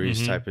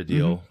mini-series type of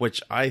deal, which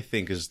I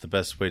think is the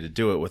best way to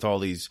do it with all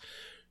these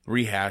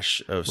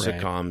rehash of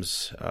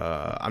sitcoms.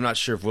 I'm not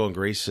sure if Will and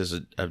Grace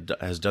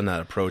has done that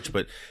approach,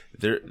 but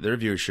their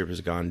viewership has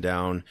gone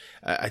down.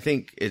 I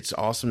think it's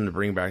awesome to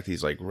bring back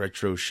these like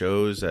retro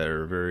shows that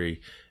are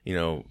very,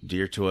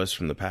 dear to us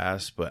from the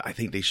past, but I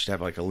think they should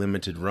have like a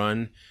limited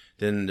run.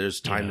 Then there's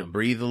time to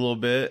breathe a little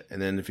bit,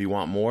 and then if you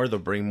want more, they'll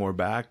bring more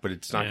back, but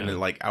it's not going to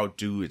like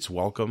outdo its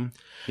welcome,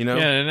 Yeah,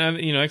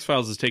 and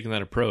X-Files has taken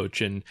that approach,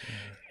 and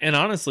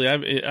honestly,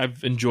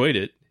 I've enjoyed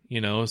it,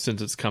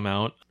 since it's come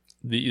out.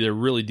 They're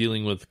really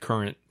dealing with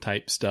current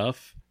type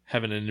stuff.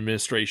 having an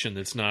administration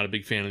that's not a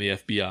big fan of the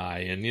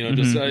FBI, and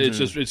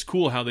it's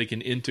cool how they can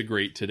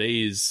integrate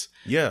today's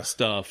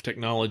stuff,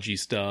 technology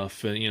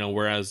stuff, and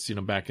whereas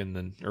back in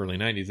the early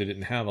 90s they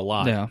didn't have a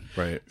lot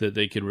that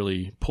they could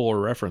really pull a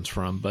reference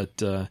from. But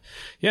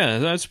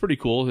that's pretty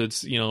cool.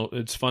 It's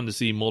it's fun to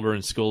see Mulder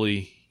and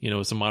Scully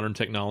with some modern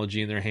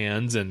technology in their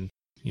hands and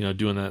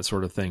doing that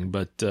sort of thing.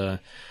 But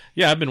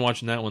I've been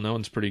watching that one. That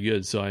one's pretty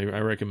good, so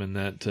I recommend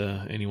that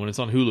to anyone. It's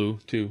on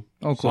Hulu too.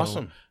 Oh, cool.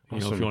 Awesome.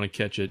 If you want to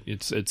catch it,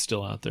 it's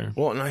still out there.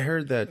 Well, and I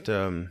heard that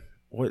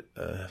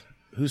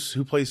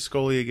who plays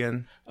Scully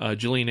again?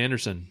 Gillian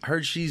Anderson. I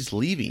heard she's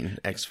leaving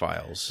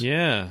X-Files.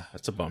 Yeah,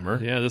 that's a bummer.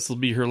 Yeah, this will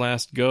be her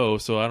last go,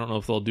 so I don't know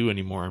if they'll do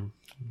any more.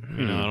 I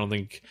don't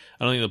think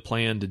the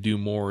plan to do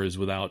more is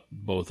without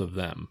both of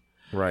them.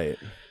 Right.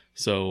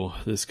 So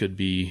this could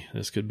be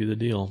the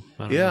deal.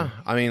 I don't know.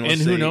 I mean,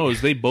 and who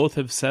knows? They both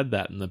have said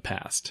that in the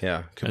past.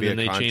 Yeah, could and be then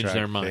a they contract changed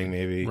their mind. thing,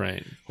 maybe.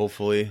 Right.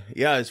 Hopefully,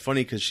 yeah. It's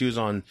funny because she was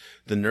on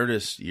the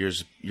Nerdist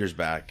years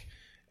back,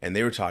 and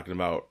they were talking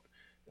about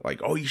like,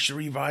 oh, you should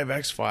revive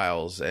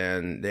X-Files,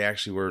 and they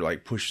actually were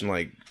like pushing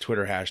like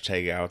Twitter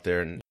hashtag out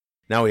there, and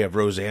now we have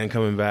Roseanne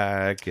coming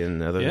back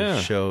and other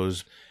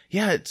shows.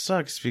 Yeah, it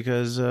sucks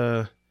because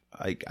I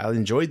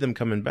enjoyed them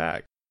coming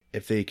back.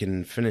 If they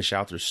can finish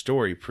out their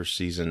story per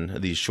season,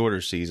 these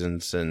shorter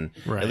seasons, and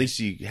at least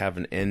you have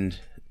an end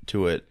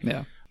to it.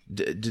 Yeah.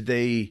 Did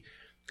they?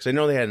 Because I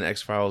know they had an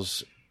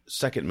X-Files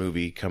second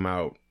movie come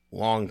out a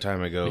long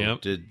time ago.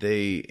 Yep. Did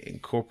they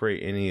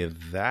incorporate any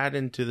of that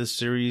into the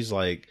series?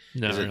 Like,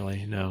 not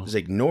really. No. Does it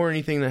ignore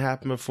anything that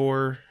happened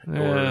before?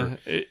 Or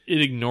it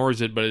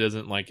ignores it, but it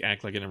doesn't like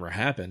act like it never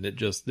happened. They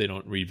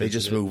don't revisit. They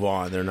just move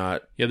on. They're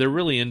not. Yeah, they're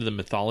really into the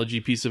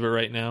mythology piece of it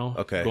right now.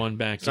 Okay, going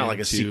back. It's not like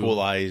a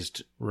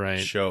sequelized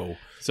show.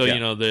 So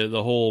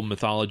the whole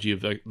mythology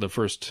of the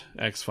first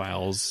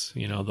X-Files.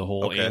 The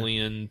whole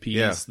alien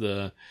piece,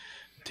 the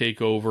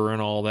takeover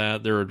and all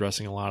that. They're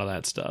addressing a lot of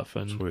that stuff,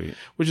 and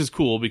which is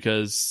cool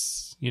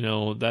because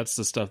that's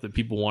the stuff that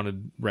people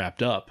wanted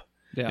wrapped up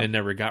and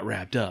never got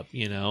wrapped up.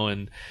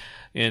 And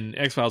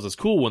X-Files is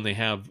cool when they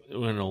have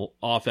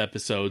off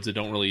episodes that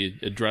don't really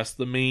address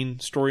the main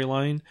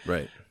storyline,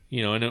 right?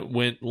 And it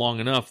went long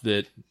enough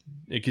that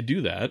it could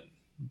do that,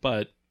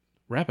 but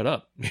wrap it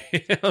up.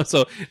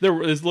 So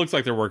it looks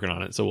like they're working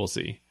on it, so we'll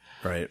see.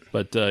 Right.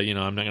 But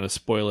I'm not going to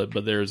spoil it,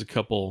 but there's a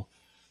couple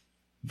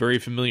very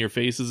familiar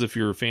faces if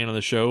you're a fan of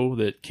the show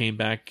that came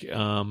back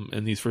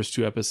in these first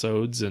two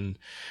episodes, and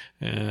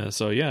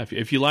so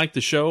if you like the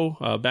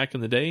show back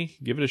in the day,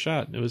 give it a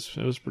shot. It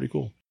was pretty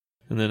cool.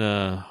 And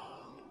then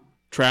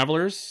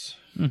Travelers,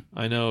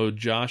 I know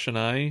Josh and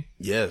I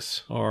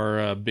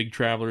are big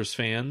Travelers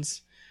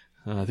fans.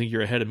 I think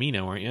you're ahead of me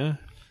now, aren't you?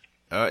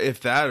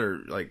 If that, or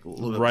like a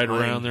little bit right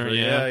around there,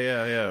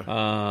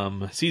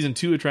 yeah. Season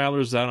 2 of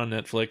Travelers is out on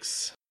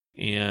Netflix,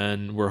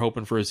 and we're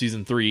hoping for a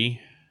season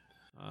 3.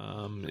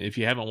 If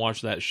you haven't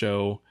watched that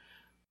show,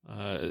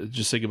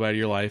 just say goodbye to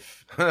your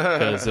life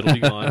because it'll be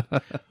gone.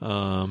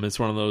 It's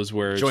one of those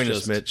where join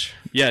us, Mitch.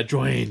 Yeah,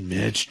 join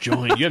Mitch.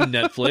 Join. You have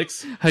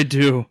Netflix. I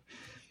do.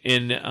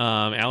 And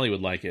Allie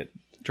would like it.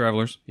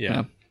 Travelers.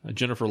 Yeah.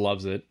 Jennifer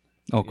loves it.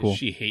 Oh, cool.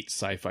 She hates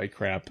sci-fi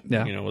crap.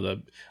 Yeah. With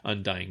a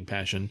undying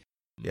passion.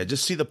 Yeah,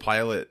 just see the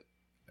pilot.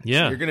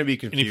 Yeah, you're going to be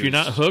confused. And if you're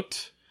not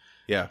hooked,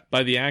 yeah,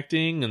 by the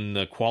acting and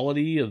the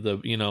quality of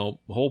the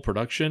whole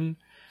production,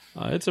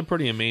 it's a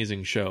pretty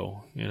amazing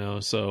show.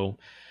 So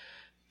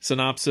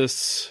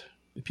synopsis: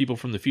 people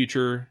from the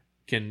future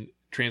can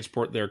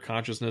transport their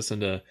consciousness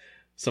into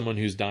someone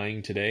who's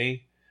dying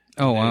today.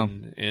 Oh, wow!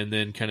 And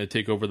then kind of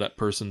take over that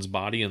person's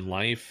body and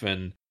life,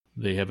 and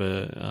they have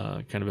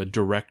a kind of a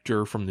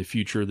director from the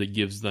future that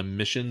gives them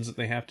missions that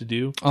they have to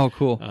do. Oh,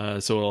 cool!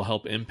 So it'll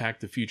help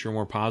impact the future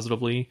more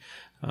positively.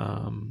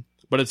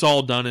 But it's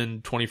all done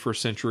in 21st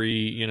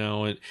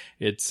century.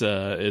 It's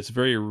a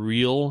very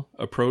real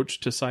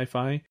approach to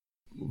sci-fi.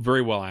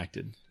 Very well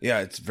acted.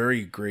 Yeah, it's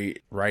very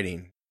great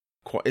writing.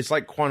 It's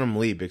like Quantum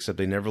Leap, except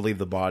they never leave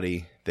the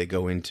body they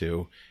go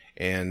into.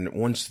 And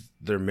once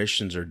their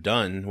missions are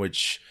done,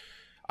 which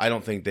I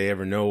don't think they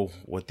ever know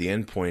what the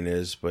end point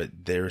is, but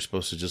they're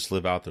supposed to just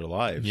live out their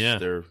lives. Yeah.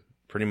 They're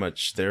pretty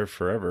much there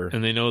forever.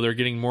 And they know they're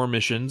getting more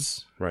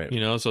missions. Right.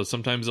 So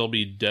sometimes there'll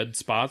be dead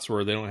spots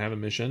where they don't have a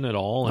mission at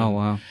all. And, oh,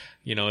 wow.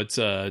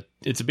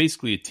 It's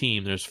basically a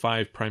team. There's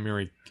 5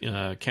 primary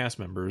cast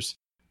members.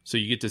 So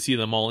you get to see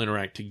them all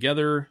interact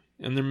together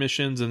in their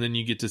missions, and then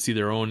you get to see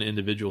their own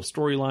individual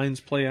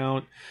storylines play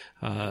out.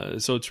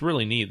 So it's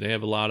really neat. They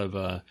have a lot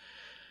of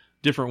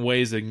different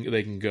ways they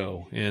can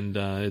go, and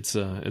it's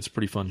a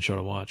pretty fun show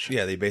to watch.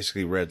 Yeah, they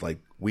basically read like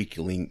weak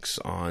links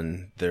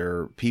on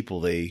their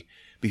people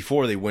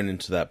before they went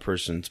into that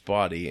person's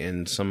body,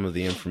 and some of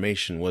the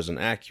information wasn't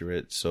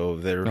accurate, so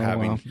they're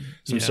having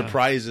some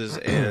surprises,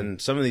 and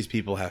some of these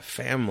people have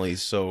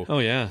families, so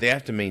they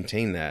have to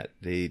maintain that.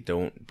 They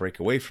don't break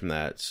away from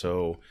that.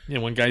 So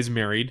one guy's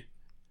married.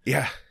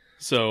 Yeah.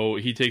 So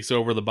he takes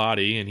over the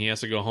body, and he has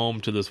to go home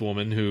to this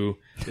woman who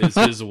is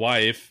his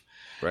wife.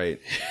 Right.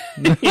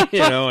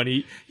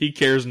 And he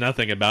cares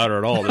nothing about her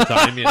at all the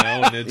time,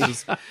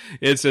 and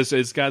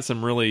it's got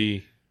some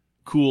really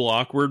cool,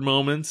 awkward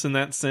moments in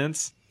that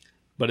sense,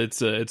 but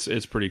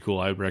it's pretty cool.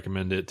 I would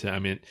recommend it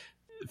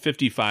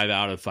 55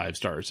 out of 5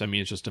 stars.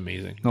 It's just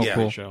amazing. Oh,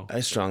 cool. Show.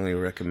 I strongly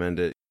recommend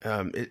it.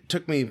 It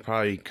took me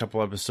probably a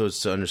couple episodes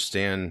to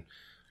understand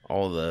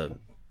all the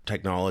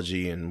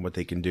technology and what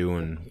they can do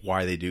and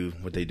why they do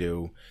what they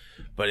do,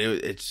 but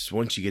it's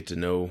once you get to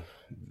know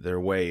their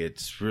way,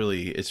 it's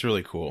really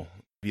cool.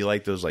 If you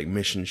like those like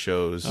mission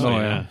shows,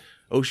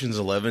 Ocean's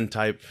 11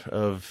 type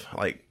of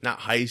like not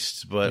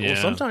heists, but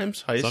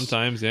sometimes heists.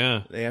 Sometimes,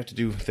 yeah, they have to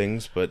do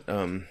things, but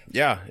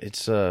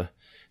it's on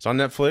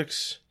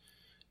Netflix.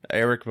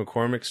 Eric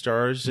McCormick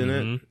stars in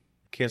it.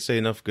 Can't say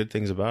enough good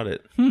things about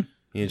it. You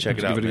can check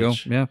it out, give it a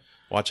Mitch. go. Yeah,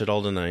 watch it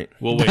all tonight.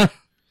 We'll wait.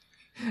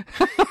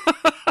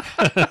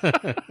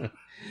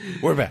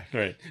 We're back. All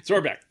right, so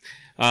we're back.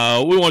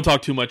 We won't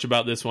talk too much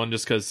about this one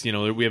just because,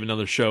 we have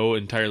another show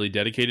entirely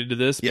dedicated to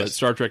this. Yes. But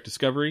Star Trek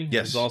Discovery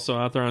Yes. is also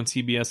out there on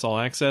CBS All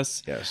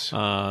Access. Yes.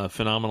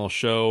 Phenomenal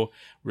show.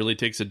 Really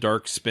takes a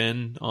dark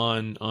spin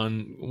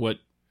on what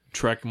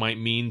Trek might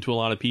mean to a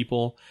lot of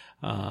people,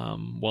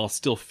 while it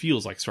still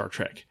feels like Star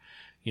Trek.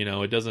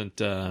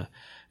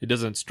 It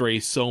doesn't stray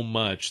so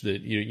much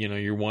that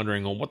you're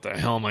wondering, well, what the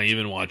hell am I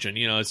even watching?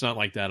 It's not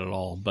like that at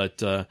all.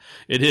 But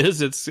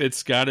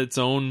it's got its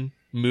own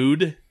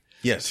mood.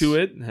 Yes. To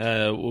it,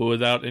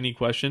 without any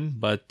question.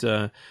 But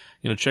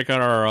check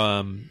out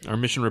our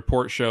Mission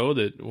Report show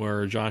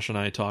where Josh and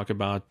I talk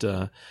about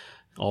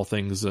all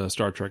things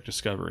Star Trek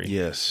Discovery.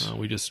 Yes.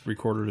 We just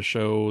recorded a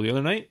show the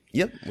other night.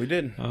 Yep, we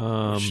did.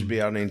 Should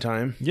be out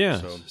anytime.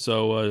 Yeah.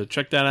 So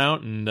check that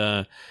out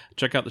and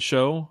check out the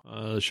show.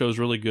 The show's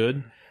really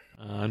good.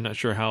 I'm not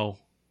sure how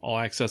All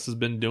Access has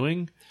been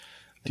doing.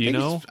 Do you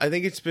know? I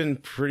think it's been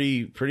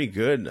pretty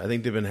good. I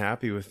think they've been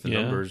happy with the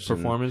numbers.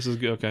 Performance is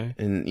good. Okay.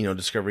 And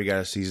Discovery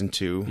got a season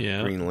 2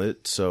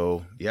 greenlit.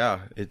 So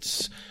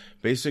it's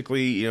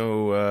basically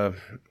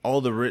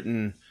all the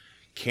written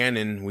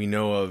canon we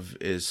know of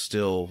is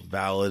still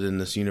valid in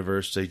this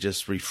universe. They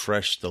just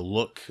refreshed the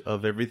look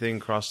of everything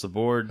across the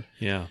board.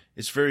 Yeah,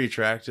 it's very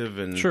attractive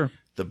and sure.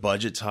 The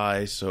budget's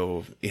high,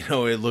 so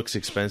it looks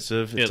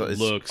expensive. It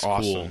looks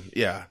awesome. Cool.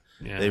 Yeah.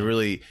 They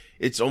really.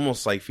 It's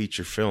almost like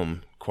feature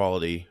film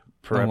quality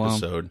per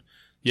episode.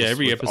 Yeah,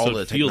 every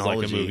episode feels like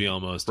a technology. movie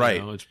almost.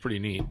 Right. It's pretty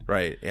neat.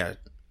 Right. Yeah.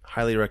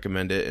 Highly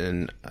recommend it.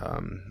 And,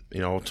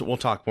 we'll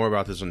talk more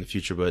about this in the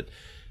future, but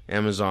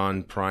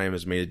Amazon Prime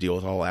has made a deal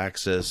with All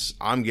Access.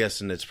 I'm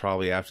guessing it's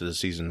probably after the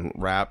season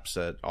wraps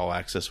that All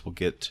Access will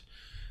get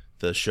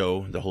the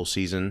show, the whole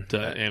season.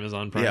 To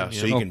Amazon Prime. Yeah,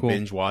 so you can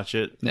binge watch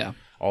it. Yeah.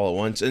 All at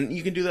once, and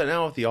you can do that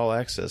now with the All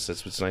Access.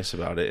 That's what's nice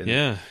about it.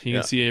 And, you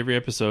can see every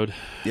episode.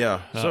 Yeah,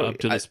 so up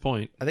to this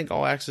point, I think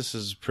All Access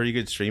is a pretty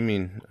good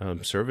streaming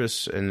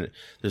service, and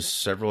there's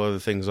several other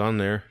things on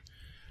there.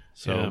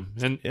 So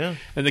and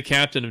the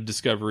captain of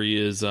Discovery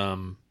is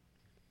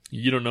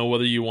you don't know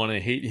whether you want to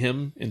hate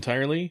him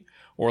entirely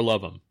or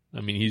love him.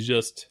 He's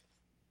just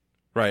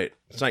right.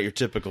 It's not your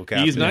typical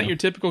captain. He's not your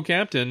typical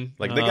captain.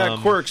 Like they got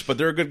quirks, but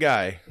they're a good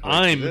guy.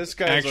 Like, I'm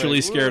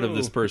actually scared of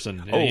this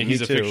person. Oh, he's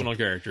a too. fictional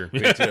character.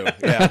 Me too.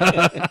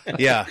 Yeah,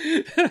 yeah.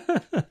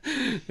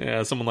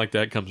 Yeah, someone like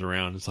that comes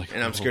around. It's like,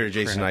 and I'm scared of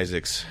Jason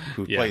Isaacs,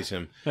 who plays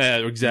him. Yeah,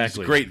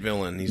 exactly. He's a great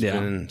villain. He's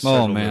been in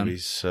several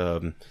movies.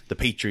 The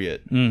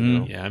Patriot.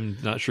 Mm-hmm. Yeah, I'm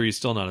not sure he's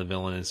still not a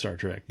villain in Star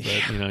Trek, but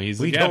he's.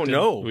 We the don't captain.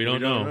 know. We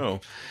don't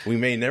know. We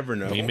may never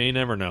know. We may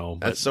never know.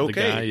 But That's okay. The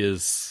guy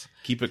is.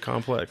 Keep it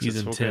complex. He's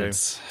it's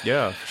intense. Okay.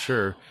 Yeah, for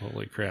sure.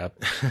 Holy crap.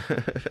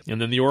 And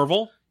then the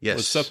Orville. Yes.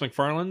 With Seth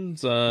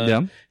MacFarlane's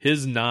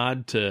his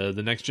nod to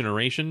the Next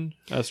Generation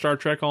Star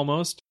Trek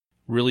almost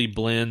really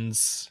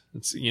blends.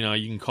 It's you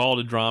can call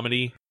it a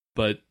dramedy,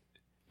 but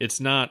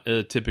it's not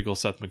a typical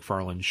Seth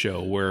MacFarlane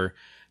show where,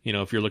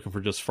 if you're looking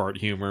for just fart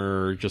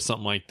humor or just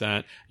something like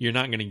that, you're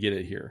not going to get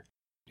it here.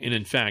 And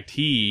in fact,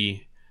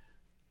 he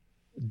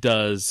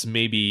does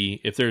maybe,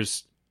 if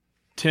there's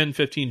 10,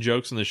 15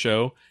 jokes in the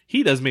show,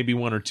 he does maybe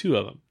 1 or 2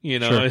 of them.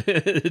 Sure.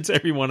 It's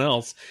everyone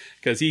else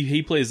because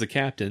he plays the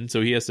captain,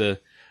 so he has to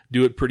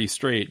do it pretty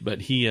straight.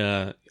 But he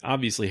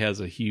obviously has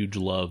a huge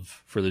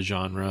love for the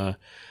genre.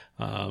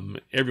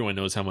 Everyone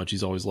knows how much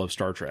he's always loved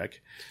Star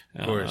Trek,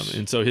 of course.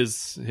 And so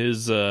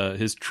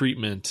his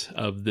treatment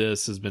of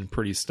this has been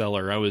pretty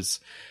stellar. I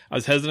was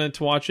hesitant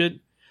to watch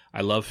it.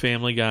 I love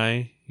Family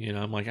Guy.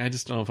 I'm like, I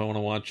just don't know if I want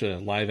to watch a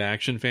live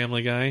action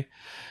Family Guy,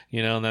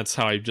 and that's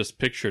how I just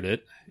pictured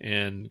it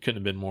and couldn't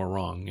have been more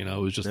wrong. It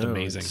was just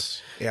amazing.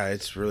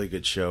 It's a really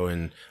good show.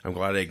 And I'm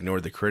glad I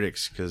ignored the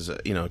critics because,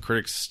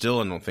 critics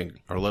still, I don't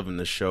think are loving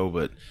this show,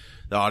 but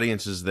the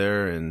audience is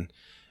there and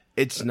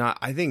it's not,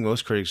 I think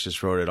most critics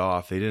just wrote it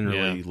off. They didn't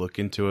really look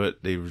into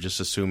it. They were just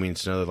assuming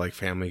it's another like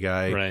Family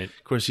Guy. Right.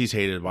 Of course, he's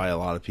hated by a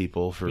lot of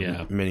people for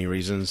many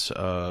reasons.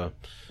 And,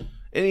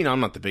 I'm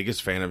not the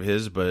biggest fan of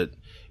his, but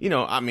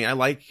I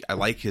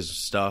like his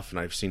stuff and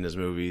I've seen his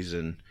movies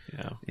and,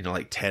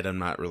 like Ted, I'm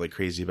not really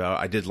crazy about.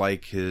 I did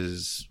like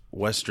his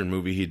Western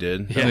movie he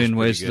did. That A was Million pretty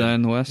Ways to good. Die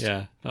in the West.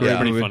 Yeah, that was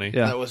pretty funny.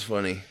 Yeah. That was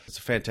funny. It's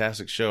a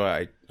fantastic show.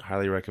 I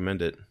highly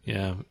recommend it.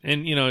 Yeah,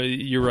 and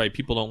you're right.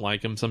 People don't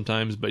like him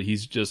sometimes, but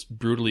he's just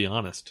brutally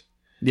honest.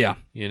 Yeah.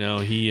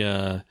 He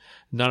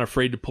not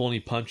afraid to pull any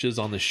punches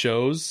on the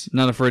shows.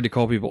 Not afraid to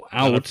call people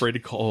out. Not afraid to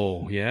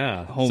call. Oh,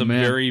 yeah. Oh, Some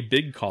man. very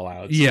big call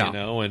outs. Yeah.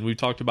 And we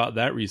talked about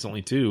that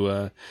recently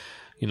too.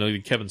 The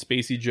Kevin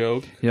Spacey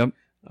joke. Yep.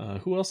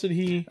 Who else did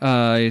he?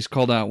 He's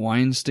called out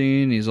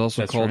Weinstein. He's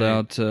also That's called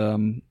right. out,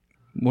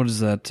 what is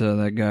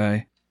that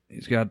guy?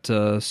 He's got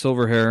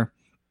silver hair.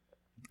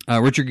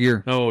 Richard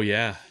Gere. Oh,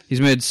 yeah.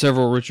 He's made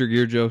several Richard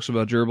Gere jokes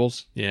about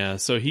gerbils. Yeah.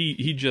 So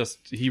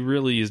he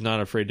really is not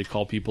afraid to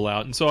call people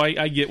out. And so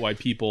I get why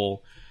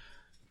people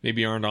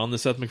maybe aren't on the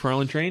Seth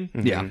MacFarlane train.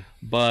 Yeah.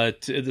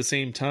 But at the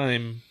same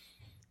time,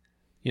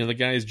 the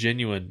guy is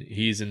genuine.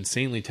 He's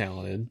insanely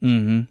talented.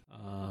 Mm-hmm.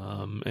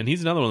 And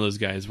he's another one of those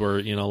guys where,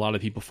 a lot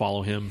of people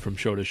follow him from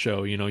show to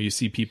show. You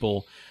see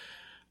people,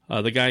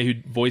 the guy who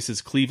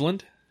voices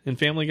Cleveland in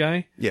Family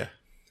Guy, Yeah.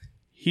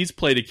 he's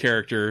played a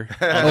character.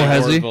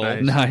 Has he?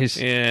 Orville. Nice.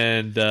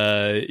 And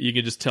you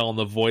can just tell in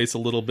the voice a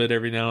little bit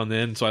every now and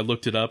then. So I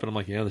looked it up and I'm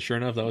like, yeah, sure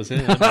enough, that was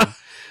him.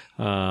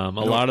 A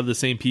lot of the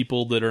same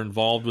people that are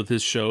involved with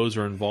his shows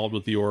are involved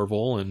with the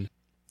Orville. And,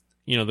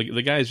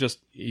 the guy's just,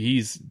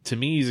 to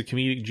me, he's a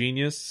comedic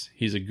genius.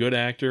 He's a good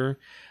actor.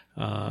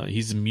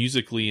 He's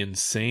musically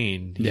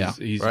insane.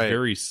 He's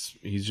Right.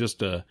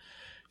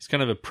 he's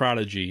kind of a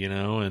prodigy,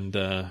 and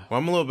Well,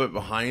 I'm a little bit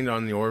behind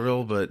on the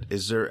Orville, but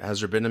has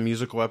there been a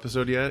musical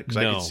episode yet? Because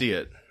I No. can see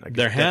it. I can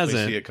There definitely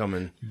hasn't, see it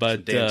coming.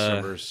 but, Dan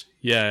Severs.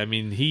 yeah, I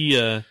mean,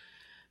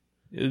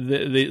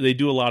 they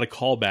do a lot of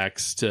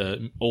callbacks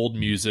to old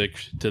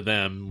music to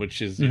them,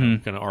 which is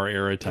kind of our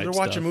era type They're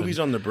stuff. watching movies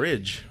on the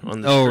bridge.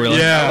 On the Oh, street. really?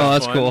 Yeah. Oh,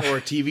 that's Fun. cool. Or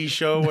a TV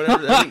show,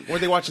 whatever. I think, were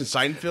they watching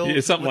Seinfeld?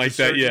 Yeah, something with like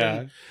the that,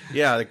 surgeon?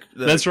 Yeah.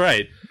 That's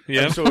right.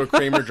 Yeah. Episode where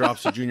Kramer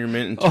drops a junior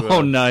mint into Oh,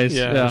 a nice.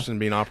 Yeah. Yeah. person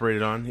being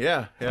operated on.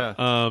 Yeah,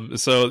 yeah.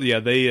 So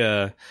yeah, they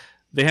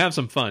have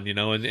some fun,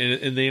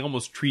 and they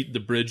almost treat the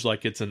bridge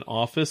like it's an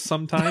office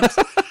sometimes.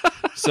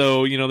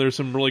 So, there's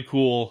some really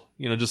cool,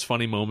 just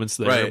funny moments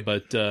there. Right.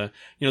 But,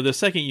 the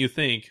second you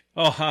think,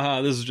 oh,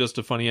 haha, this is just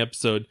a funny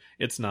episode,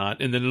 it's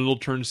not. And then it'll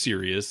turn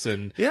serious.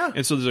 And, Yeah.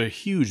 and so there's a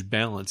huge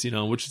balance,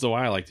 which is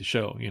why I like the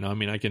show.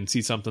 I can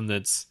see something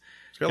that's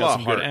got a got lot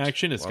some of good heart.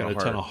 action. It's A lot got a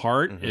of ton heart. of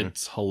heart. Mhm.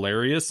 It's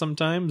hilarious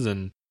sometimes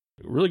and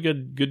really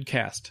good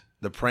cast.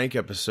 The prank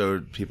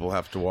episode people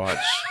have to watch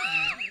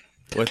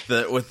with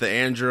the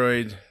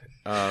android.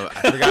 I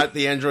forgot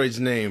the android's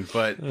name,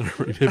 but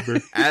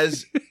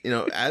as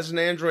an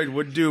android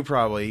would do,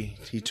 probably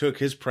he took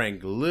his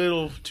prank a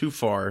little too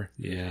far.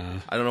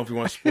 Yeah. I don't know if we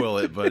want to spoil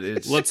it, but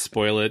it's Let's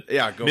spoil it.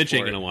 Yeah, go Mitch for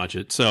ain't it. gonna watch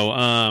it.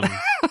 So,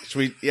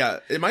 sweet. Yeah,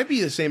 it might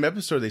be the same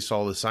episode they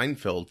saw the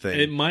Seinfeld thing.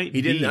 It might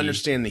He didn't be.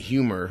 understand the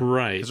humor,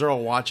 Right. Because they're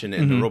all watching it,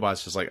 and the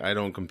robot's just like, I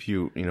don't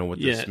compute. What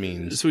this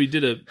means. So he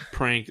did a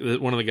prank.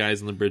 One of the guys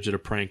on the bridge did a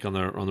prank on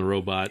the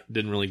robot.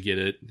 Didn't really get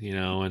it,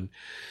 and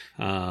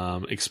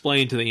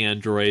explained to the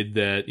android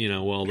that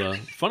the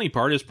funny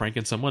part is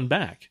pranking someone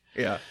back.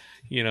 Yeah.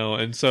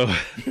 And so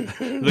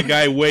the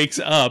guy wakes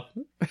up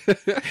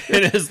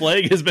and his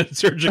leg has been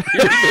surgically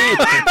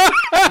removed.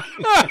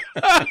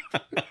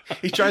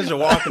 He tries to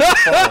walk and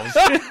falls.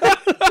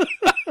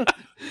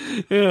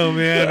 Oh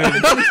man!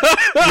 And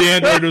the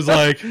android was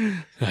like,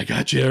 "I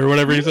got you," or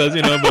whatever he says,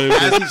 But it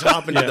was As he's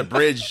hopping to the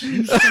bridge,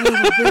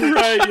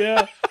 right,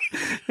 yeah.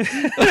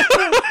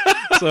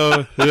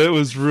 So it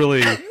was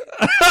really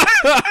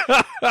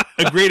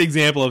a great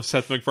example of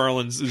Seth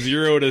MacFarlane's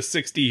 0 to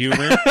 60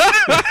 humor.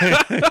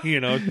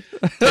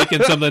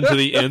 Taking something to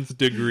the nth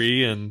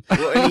degree, and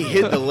and he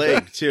hit the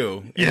leg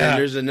too. And Yeah. then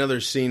there's another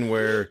scene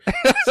where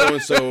so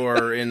and so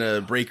are in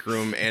a break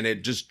room, and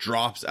it just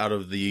drops out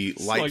of the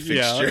light like,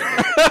 yeah. fixture.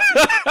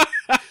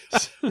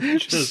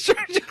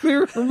 Surgically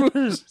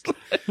removed.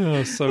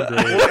 oh, so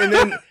great. Well, and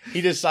then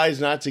he decides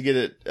not to get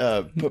it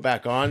put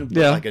back on, but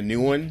Yeah. like a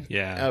new one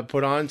Yeah.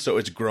 put on, so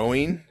it's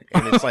growing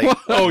and it's like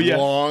Oh, yeah.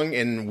 long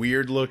and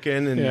weird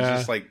looking, and Yeah.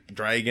 just like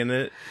dragging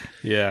it.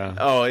 Yeah.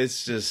 Oh,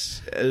 it's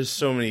just there's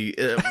so many.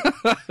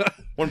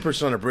 One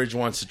person on a bridge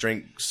wants to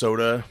drink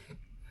soda.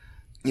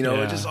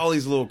 Yeah. Just all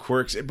these little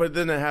quirks. But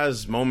then it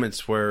has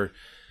moments where,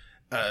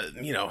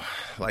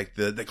 like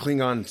the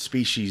Klingon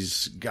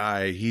species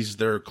guy, he's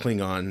their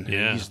Klingon.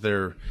 Yeah. He's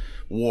their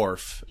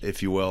Worf,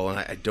 if you will. And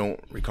I don't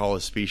recall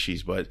his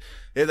species, but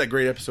they had that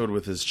great episode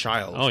with his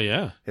child. Oh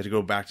yeah. He had to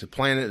go back to the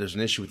planet. There's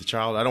an issue with the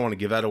child. I don't want to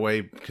give that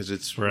away because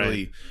it's Right.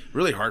 really,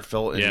 really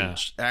heartfelt and Yeah.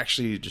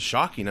 actually just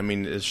shocking. I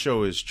mean, this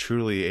show is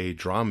truly a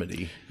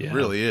dramedy. Yeah. It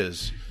really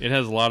is. It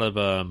has a lot of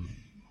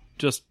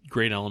just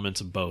great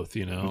elements of both.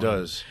 It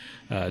does.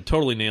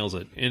 Totally nails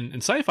it. And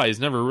sci-fi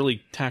has never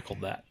really tackled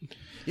that.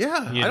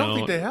 Yeah, I don't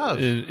think they have.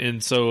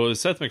 And so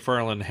Seth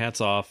MacFarlane, hats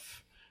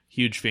off.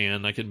 huge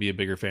fan. I couldn't be a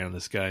bigger fan of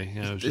this guy.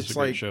 It was just a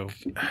great show.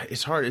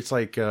 It's hard. It's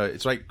like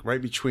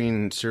right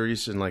between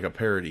serious and like a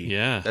parody.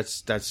 Yeah.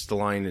 That's the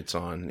line it's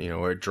on,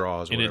 where it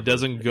draws. And it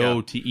doesn't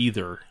go to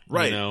either.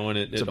 Right. And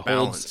it holds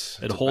balance.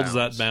 It holds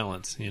that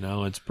balance.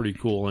 It's pretty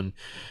cool. And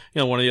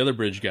one of the other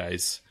Bridge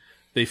guys,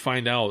 they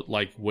find out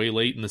like way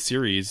late in the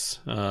series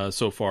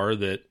so far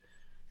that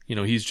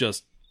he's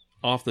just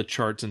off the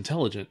charts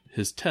intelligent.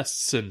 His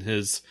tests and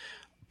his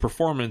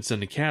performance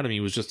in Academy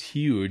was just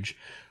huge.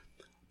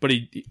 But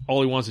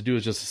all he wants to do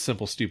is just a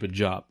simple, stupid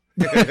job.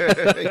 And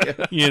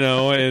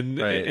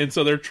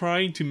so they're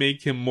trying to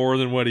make him more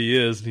than what he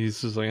is, and he's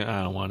just like,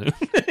 I don't want to.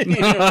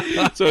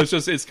 So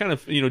it's kind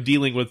of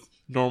dealing with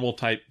normal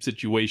type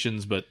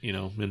situations, but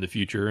in the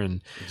future,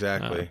 and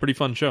exactly pretty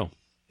fun show.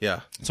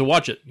 Yeah. So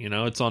watch it.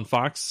 It's on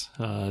Fox.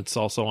 It's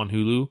also on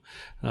Hulu.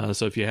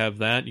 So if you have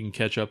that, you can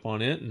catch up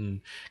on it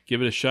and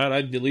give it a shot.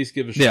 I'd at least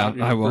give it a shot.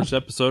 I will. First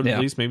episode, at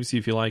least, maybe see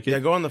if you like it. Yeah,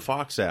 go on the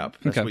Fox app.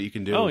 That's what you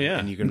can do. Oh, yeah.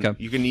 And you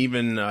can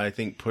even, I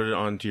think, put it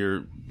onto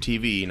your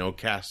TV,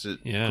 Cast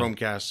it,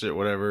 Chromecast it,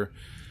 whatever.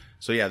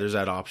 So yeah, there's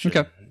that option.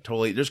 Okay.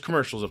 Totally. There's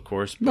commercials, of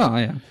course.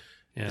 But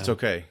yeah. It's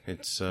okay.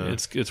 It's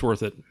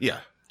worth it. Yeah,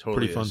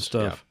 totally. Pretty fun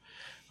stuff.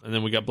 And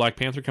then we got Black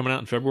Panther coming out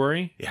in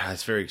February. Yeah,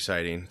 it's very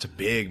exciting. It's a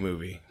big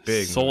movie.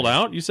 Sold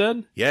out, you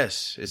said?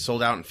 Yes, it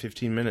sold out in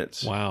 15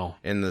 minutes. Wow.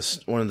 And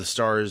one of the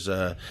stars,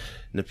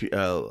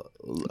 Lupita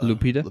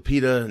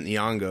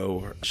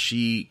Nyong'o,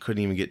 she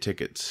couldn't even get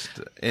tickets,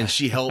 and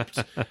she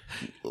helped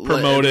promote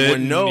let it.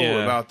 Everyone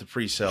know about the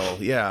pre-sale.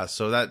 Yeah,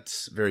 so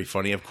that's very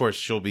funny. Of course,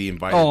 she'll be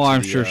invited. Oh, to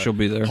I'm the, sure she'll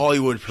be there.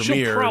 Hollywood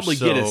premiere. She'll probably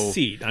get a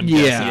seat. I'm Yeah.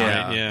 guessing,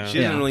 right? Yeah. She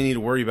doesn't really need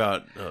to worry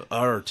about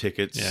our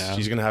tickets. Yeah.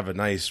 She's gonna have a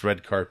nice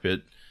red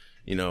carpet,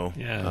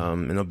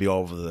 and it'll be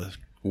all over the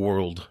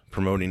world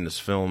promoting this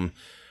film.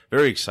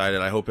 Very excited.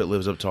 I hope it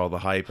lives up to all the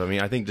hype. I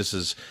mean, I think this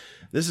is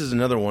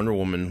another Wonder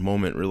Woman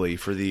moment, really,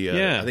 for the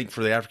I think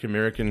for the African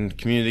American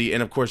community,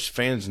 and of course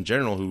fans in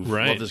general who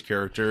love this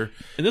character.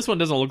 And this one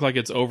doesn't look like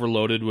it's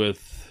overloaded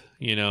with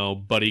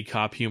buddy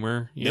cop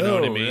humor. You know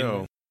what I mean?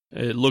 No.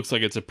 It looks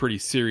like it's a pretty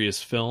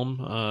serious film,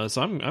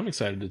 so I'm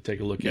excited to take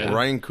a look at it.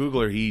 Ryan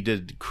Coogler, he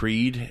did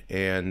Creed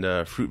and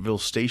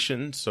Fruitville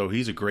Station, so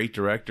he's a great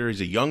director.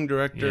 He's a young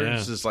director. Yeah.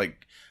 This is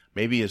like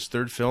maybe his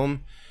third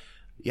film.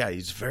 Yeah,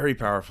 he's very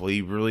powerful.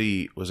 He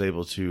really was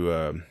able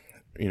to,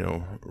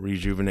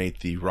 rejuvenate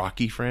the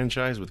Rocky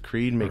franchise with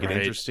Creed, make it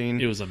interesting.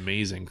 It was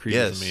amazing. Creed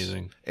was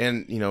amazing.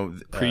 And,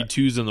 Creed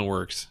 2's in the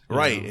works.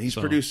 Right. He's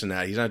producing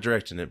that. He's not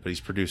directing it, but he's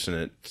producing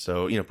it.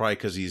 So, probably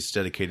because he's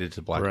dedicated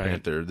to Black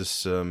Panther.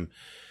 This,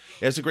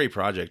 it's a great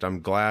project.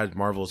 I'm glad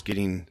Marvel's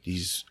getting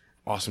these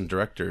awesome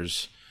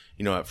directors.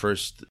 At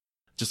first,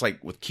 just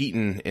like with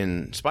Keaton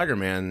in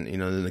Spider-Man,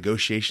 the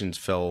negotiations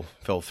fell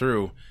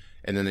through.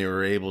 And then they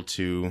were able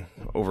to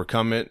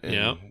overcome it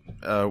and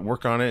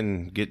work on it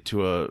and get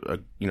to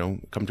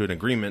come to an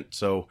agreement.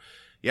 So,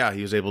 yeah,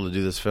 he was able to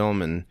do this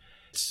film, and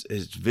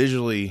it's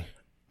visually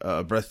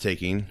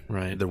breathtaking.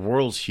 Right. The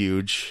world's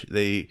huge.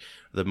 The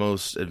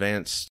most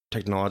advanced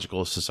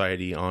technological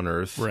society on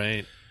Earth.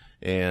 Right.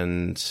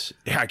 And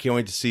I can't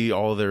wait to see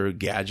all their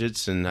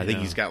gadgets. And I think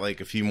he's got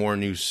like a few more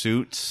new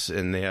suits,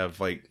 and they have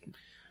like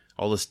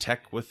all this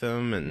tech with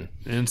them.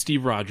 And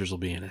Steve Rogers will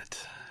be in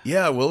it.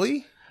 Yeah, will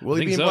he? Will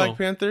he be in Black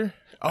Panther?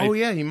 Oh,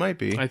 yeah, he might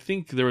be. I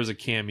think there was a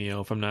cameo,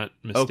 if I'm not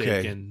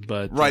mistaken. Okay.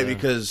 But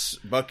because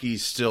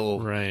Bucky's still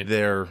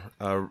there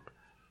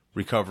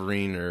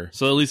recovering.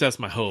 So at least that's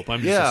my hope.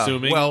 I'm just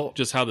assuming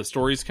just how the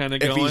story's kind of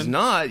going. If he's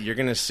not, you're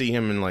going to see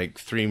him in like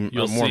 3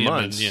 or more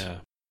months.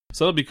 So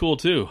that'll be cool,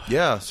 too.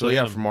 Yeah, so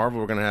for Marvel,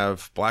 we're going to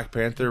have Black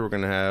Panther, we're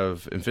going to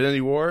have Infinity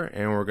War,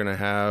 and we're going to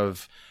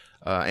have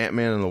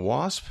Ant-Man and the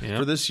Wasp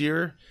for this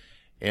year.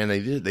 And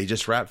they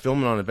just wrapped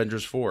filming on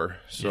Avengers 4.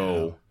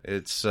 So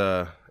it's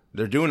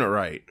they're doing it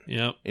right.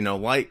 Yep.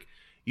 Even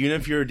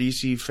if you're a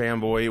DC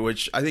fanboy,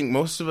 which I think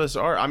most of us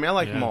are. I mean, I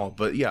like them all,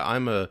 but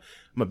I'm a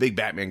big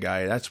Batman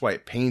guy. That's why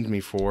it pains me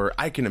for.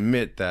 I can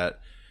admit that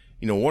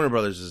Warner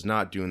Brothers is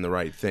not doing the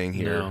right thing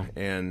here,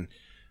 and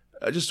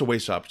just a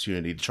waste of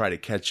opportunity to try to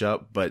catch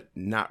up, but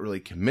not really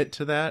commit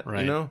to that.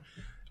 Right.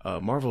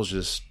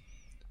 Marvel's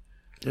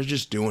they're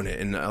just doing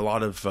it, and a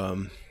lot of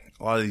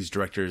these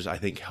directors I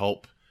think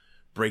help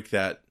break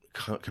that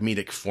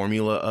comedic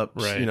formula up,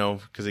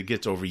 because it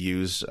gets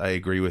overused. I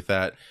agree with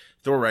that.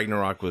 Thor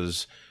Ragnarok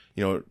was,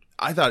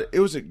 I thought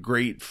it was a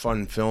great,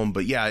 fun film,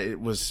 but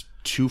it was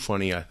too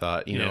funny, I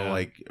thought.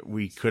 Like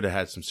we could have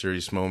had some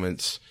serious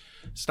moments.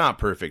 It's not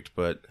perfect,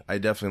 but I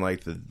definitely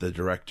like the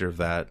director of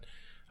that,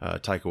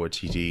 Taika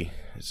Waititi.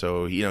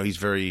 So, he's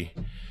very,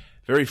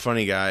 very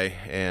funny guy,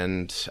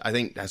 and I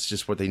think that's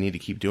just what they need to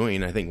keep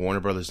doing. I think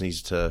Warner Brothers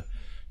needs to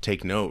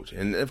take note,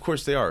 and of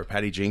course they are.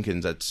 Patty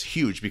Jenkins, that's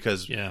huge,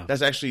 because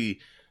that's actually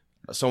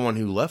someone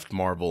who left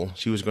Marvel.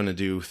 She was going to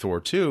do Thor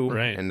 2,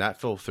 and that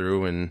fell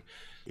through, and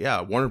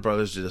Warner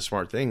Brothers did a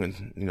smart thing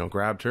and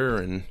grabbed her,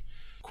 and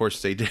of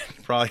course they did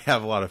probably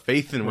have a lot of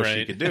faith in what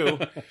she could do.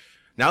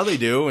 Now they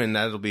do, and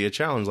that'll be a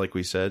challenge, like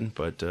we said,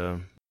 but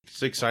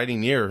it's an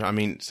exciting year. I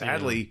mean,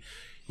 sadly,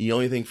 The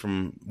only thing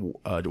from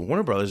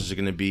Warner Brothers is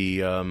going to be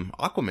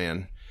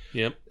Aquaman.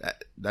 Yep.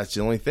 That's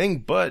the only thing,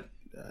 but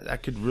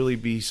that could really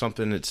be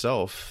something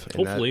itself.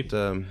 And hopefully.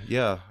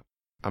 Yeah,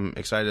 I'm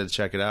excited to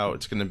check it out.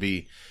 It's going to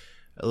be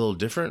a little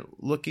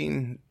different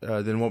looking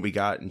than what we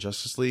got in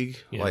Justice League.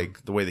 Yeah.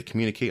 Like the way they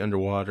communicate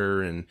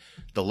underwater and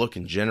the look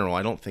in general.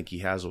 I don't think he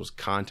has those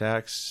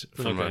contacts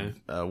from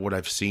what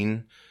I've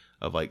seen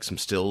of like some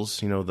stills,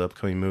 the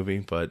upcoming movie.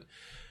 But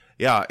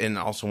yeah, and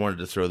I also wanted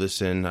to throw this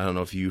in. I don't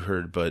know if you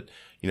heard, but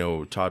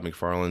Todd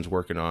McFarlane's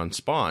working on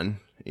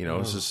Spawn.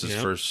 This is his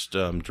first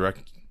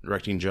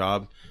directing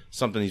job.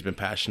 Something he's been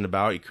passionate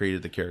about. He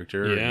created the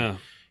character. Yeah. And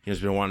he's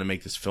been wanting to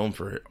make this film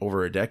for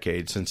over a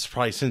decade, since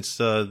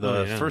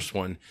the first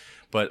one.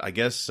 But I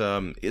guess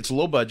it's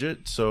low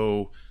budget,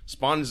 so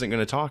Spawn isn't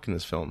going to talk in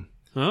this film.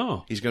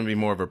 Oh. He's going to be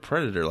more of a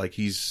predator. Like,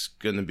 he's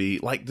going to be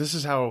like, this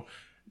is how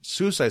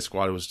Suicide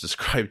Squad was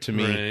described to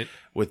me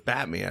with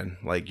Batman.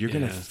 Like, you're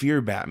going to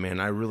fear Batman.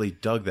 I really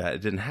dug that.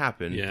 It didn't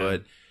happen,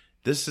 but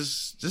this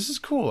is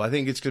cool. I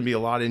think it's going to be a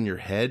lot in your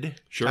head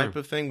type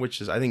of thing,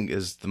 which I think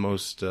is the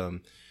most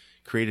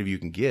creative you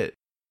can get.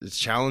 It's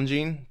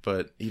challenging,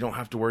 but you don't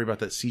have to worry about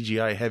that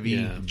CGI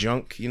heavy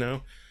junk,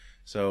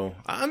 So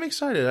I'm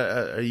excited.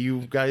 Are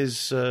you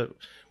guys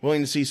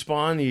willing to see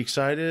Spawn? Are you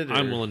excited?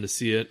 I'm willing to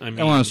see it. I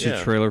want to see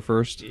the trailer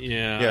first.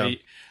 Yeah.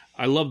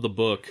 I love the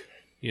book.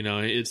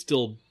 It's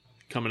still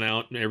coming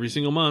out every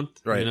single month.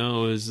 Right.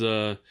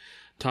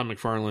 Todd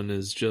McFarlane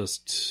is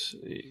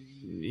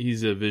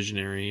he's a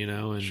visionary,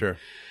 and sure.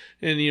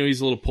 And he's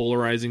a little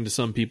polarizing to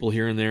some people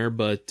here and there,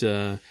 but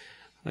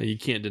you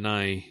can't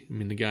deny.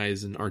 The guy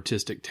is an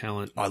artistic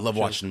talent. I love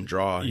watching him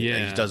draw.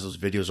 Yeah, he does those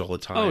videos all the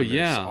time. Oh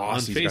yeah,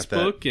 awesome. On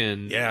Facebook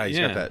and he's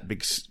got that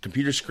big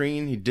computer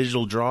screen. He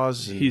digital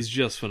draws. He's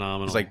just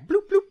phenomenal. It's like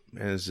bloop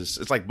bloop, and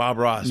it's like Bob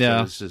Ross.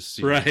 Yeah, it's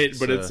just but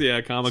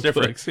it's comic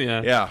books.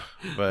 Yeah,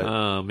 but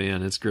oh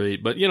man, it's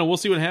great. But we'll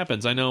see what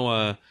happens. I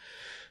know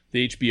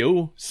the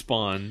HBO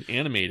Spawn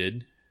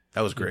animated.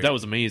 That was great. That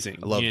was amazing.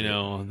 I loved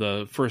it.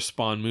 The first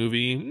Spawn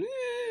movie.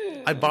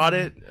 I bought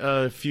it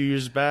a few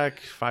years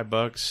back,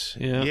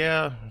 $5.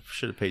 Yeah,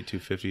 should have paid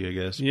 $2.50, I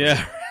guess.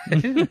 Yeah,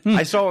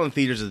 I saw it in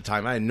theaters at the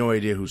time. I had no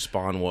idea who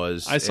Spawn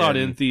was. I saw it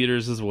in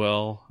theaters as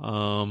well.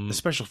 The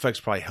special effects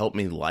probably helped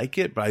me like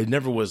it, but I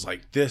never was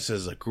like, "This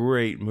is a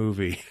great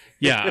movie."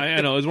 Yeah, I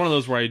know. It was one of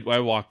those where I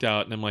walked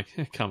out and I'm like,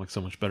 comic's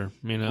so much better,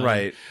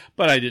 Right.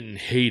 But I didn't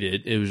hate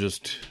it. It was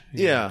just,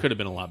 it could have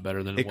been a lot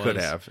better than it was. It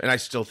could have, and I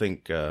still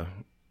think, I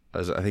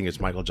think it's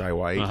Michael Jai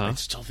White. I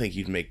still think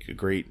you'd make a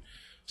great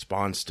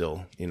Spawn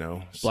still,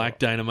 Black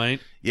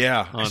Dynamite.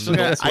 Yeah. I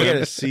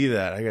gotta see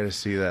that. I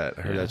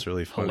heard that's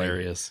really funny.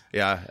 Hilarious.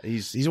 Yeah.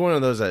 He's one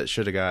of those that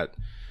should have got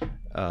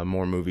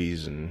more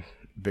movies and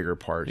bigger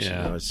parts.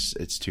 Yeah.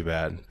 It's too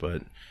bad.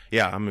 But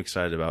yeah, I'm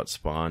excited about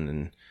Spawn,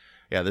 and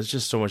yeah, there's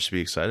just so much to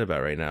be excited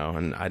about right now,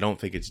 and I don't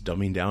think it's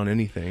dumbing down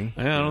anything.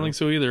 Yeah, I don't think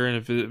so either. And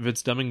if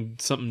it's dumbing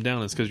something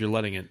down, it's because you're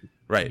letting it.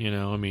 Right.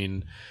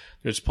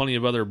 There's plenty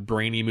of other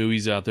brainy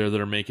movies out there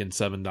that are making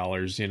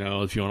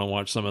 $7, if you want to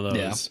watch some of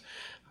those.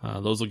 Yeah.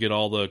 Those will get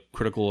all the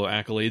critical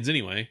accolades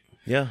anyway.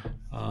 Yeah.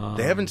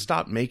 They haven't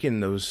stopped making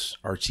those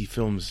artsy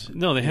films.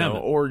 No, they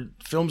haven't. Or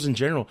films in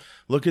general.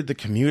 Look at The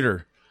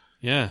Commuter.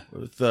 Yeah.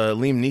 With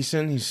Liam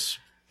Neeson, he's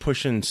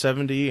pushing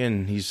 70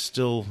 and he's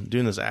still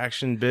doing this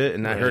action bit,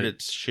 and I heard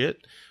it's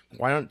shit.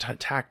 Why don't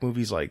attack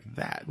movies like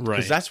that? Right.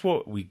 Because that's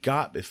what we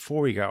got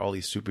before we got all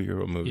these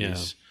superhero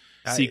movies.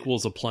 Yeah.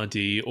 Sequels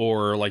aplenty,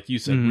 or like you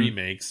said,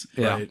 remakes.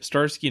 Yeah. Right.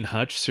 Starsky and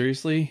Hutch,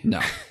 seriously? No.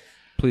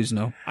 Please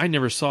no. I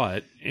never saw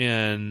it,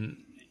 and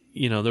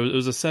there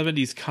was a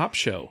 70s cop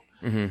show,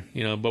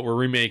 but we're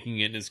remaking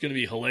it, and it's going to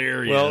be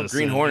hilarious. Well,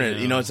 Green Hornet,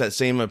 it's that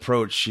same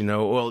approach.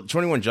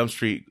 21 Jump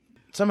Street,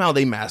 somehow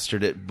they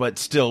mastered it, but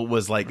still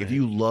was like, if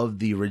you loved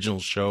the original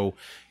show,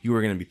 you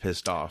were going to be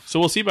pissed off. So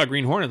we'll see about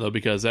Green Hornet though,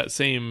 because that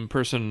same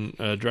person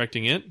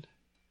directing it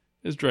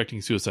is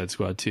directing Suicide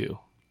Squad 2.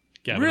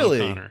 Gavin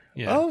O'Connor.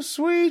 Yeah. Oh,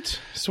 sweet.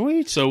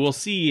 So we'll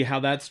see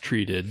how that's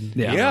treated.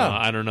 Yeah.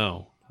 I don't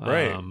know.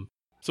 Right.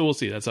 So we'll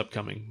see. That's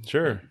upcoming.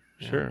 Sure.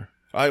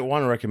 I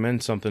want to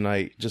recommend something.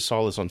 I just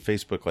saw this on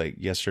Facebook like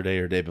yesterday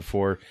or day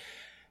before.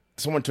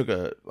 Someone took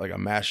a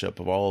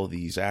mashup of all of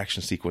these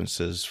action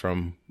sequences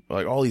from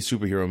like all these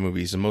superhero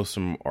movies, and most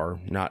of them are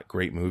not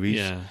great movies.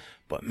 Yeah.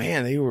 But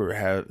man, they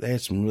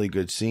had some really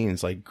good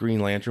scenes. Like Green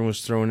Lantern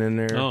was thrown in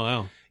there. Oh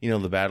wow.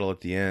 The battle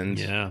at the end.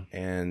 Yeah.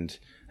 And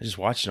I just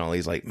watching all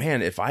these, like,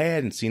 man, if I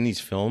hadn't seen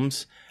these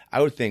films,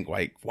 I would think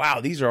like,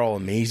 wow, these are all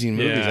amazing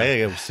movies. Yeah. I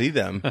gotta go see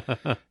them.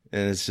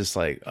 And it's just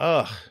like,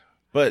 ugh.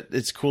 But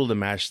it's cool to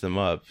mash them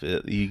up.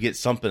 You get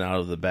something out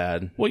of the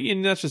bad. Well,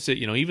 and that's just it.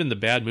 Even the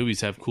bad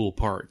movies have cool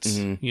parts.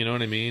 Mm-hmm. You know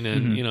what I mean?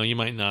 And, you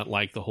might not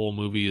like the whole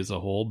movie as a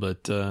whole,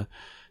 but,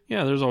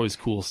 there's always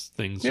cool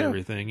things to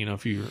everything,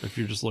 if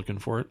you're just looking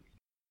for it.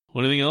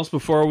 Well, anything else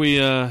before we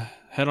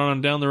head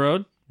on down the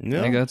road? No,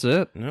 I think that's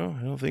it. No,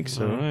 I don't think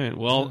so. All right.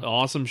 Well,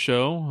 awesome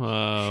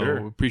show.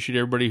 Sure. We appreciate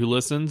everybody who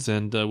listens,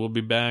 and we'll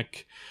be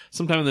back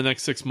sometime in the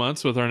next 6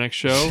 months with our next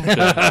show.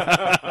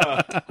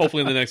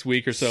 Hopefully in the next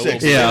week or so.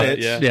 6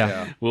 minutes. Yeah.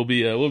 Yeah. We'll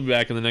be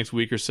back in the next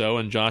week or so,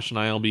 and Josh and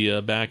I will be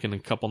back in a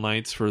couple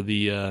nights for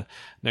the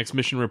next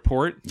mission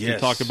report to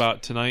Yes. talk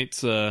about tonight's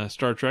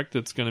Star Trek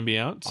that's going to be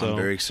out. So I'm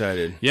very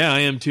excited. yeah, I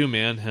am too,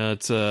 man.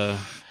 It's a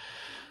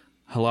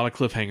lot of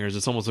cliffhangers.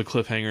 It's almost a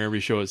cliffhanger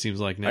every show, it seems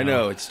like now. I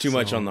know, it's too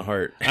much on the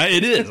heart.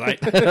 It is.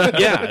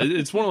 Yeah,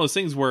 it's one of those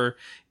things where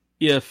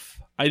if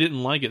I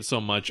didn't like it so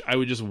much, I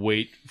would just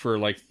wait for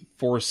like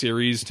 4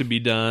 series to be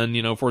done,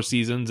 4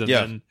 seasons,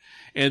 and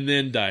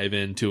then dive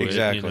into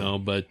Exactly.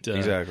 it, But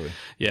Exactly.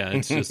 yeah,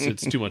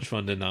 it's too much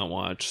fun to not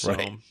watch. So,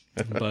 Right.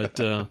 but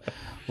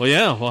well,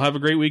 yeah, well, have a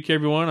great week,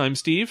 everyone. I'm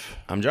Steve.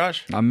 I'm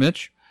Josh. I'm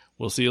Mitch.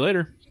 We'll see you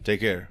later.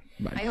 Take care.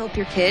 I hope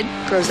your kid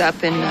grows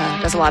up and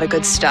does a lot of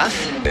good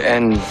stuff.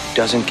 And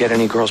doesn't get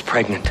any girls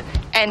pregnant.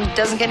 And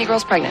doesn't get any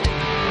girls pregnant.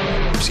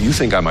 So you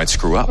think I might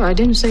screw up? I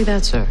didn't say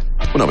that, sir.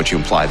 Well, no, but you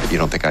implied that you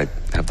don't think I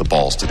have the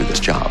balls to do this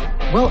job.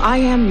 Well, I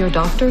am your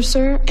doctor,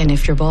 sir, and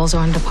if your balls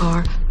aren't to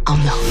par, I'll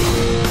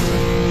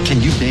know.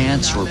 Can you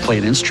dance or play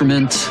an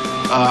instrument?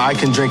 I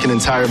can drink an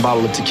entire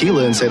bottle of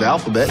tequila and say the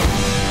alphabet.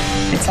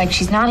 It's like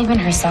she's not even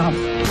herself.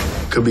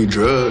 Could be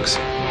drugs.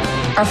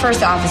 Our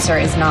first officer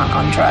is not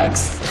on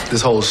drugs.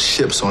 This whole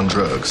ship's on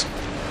drugs.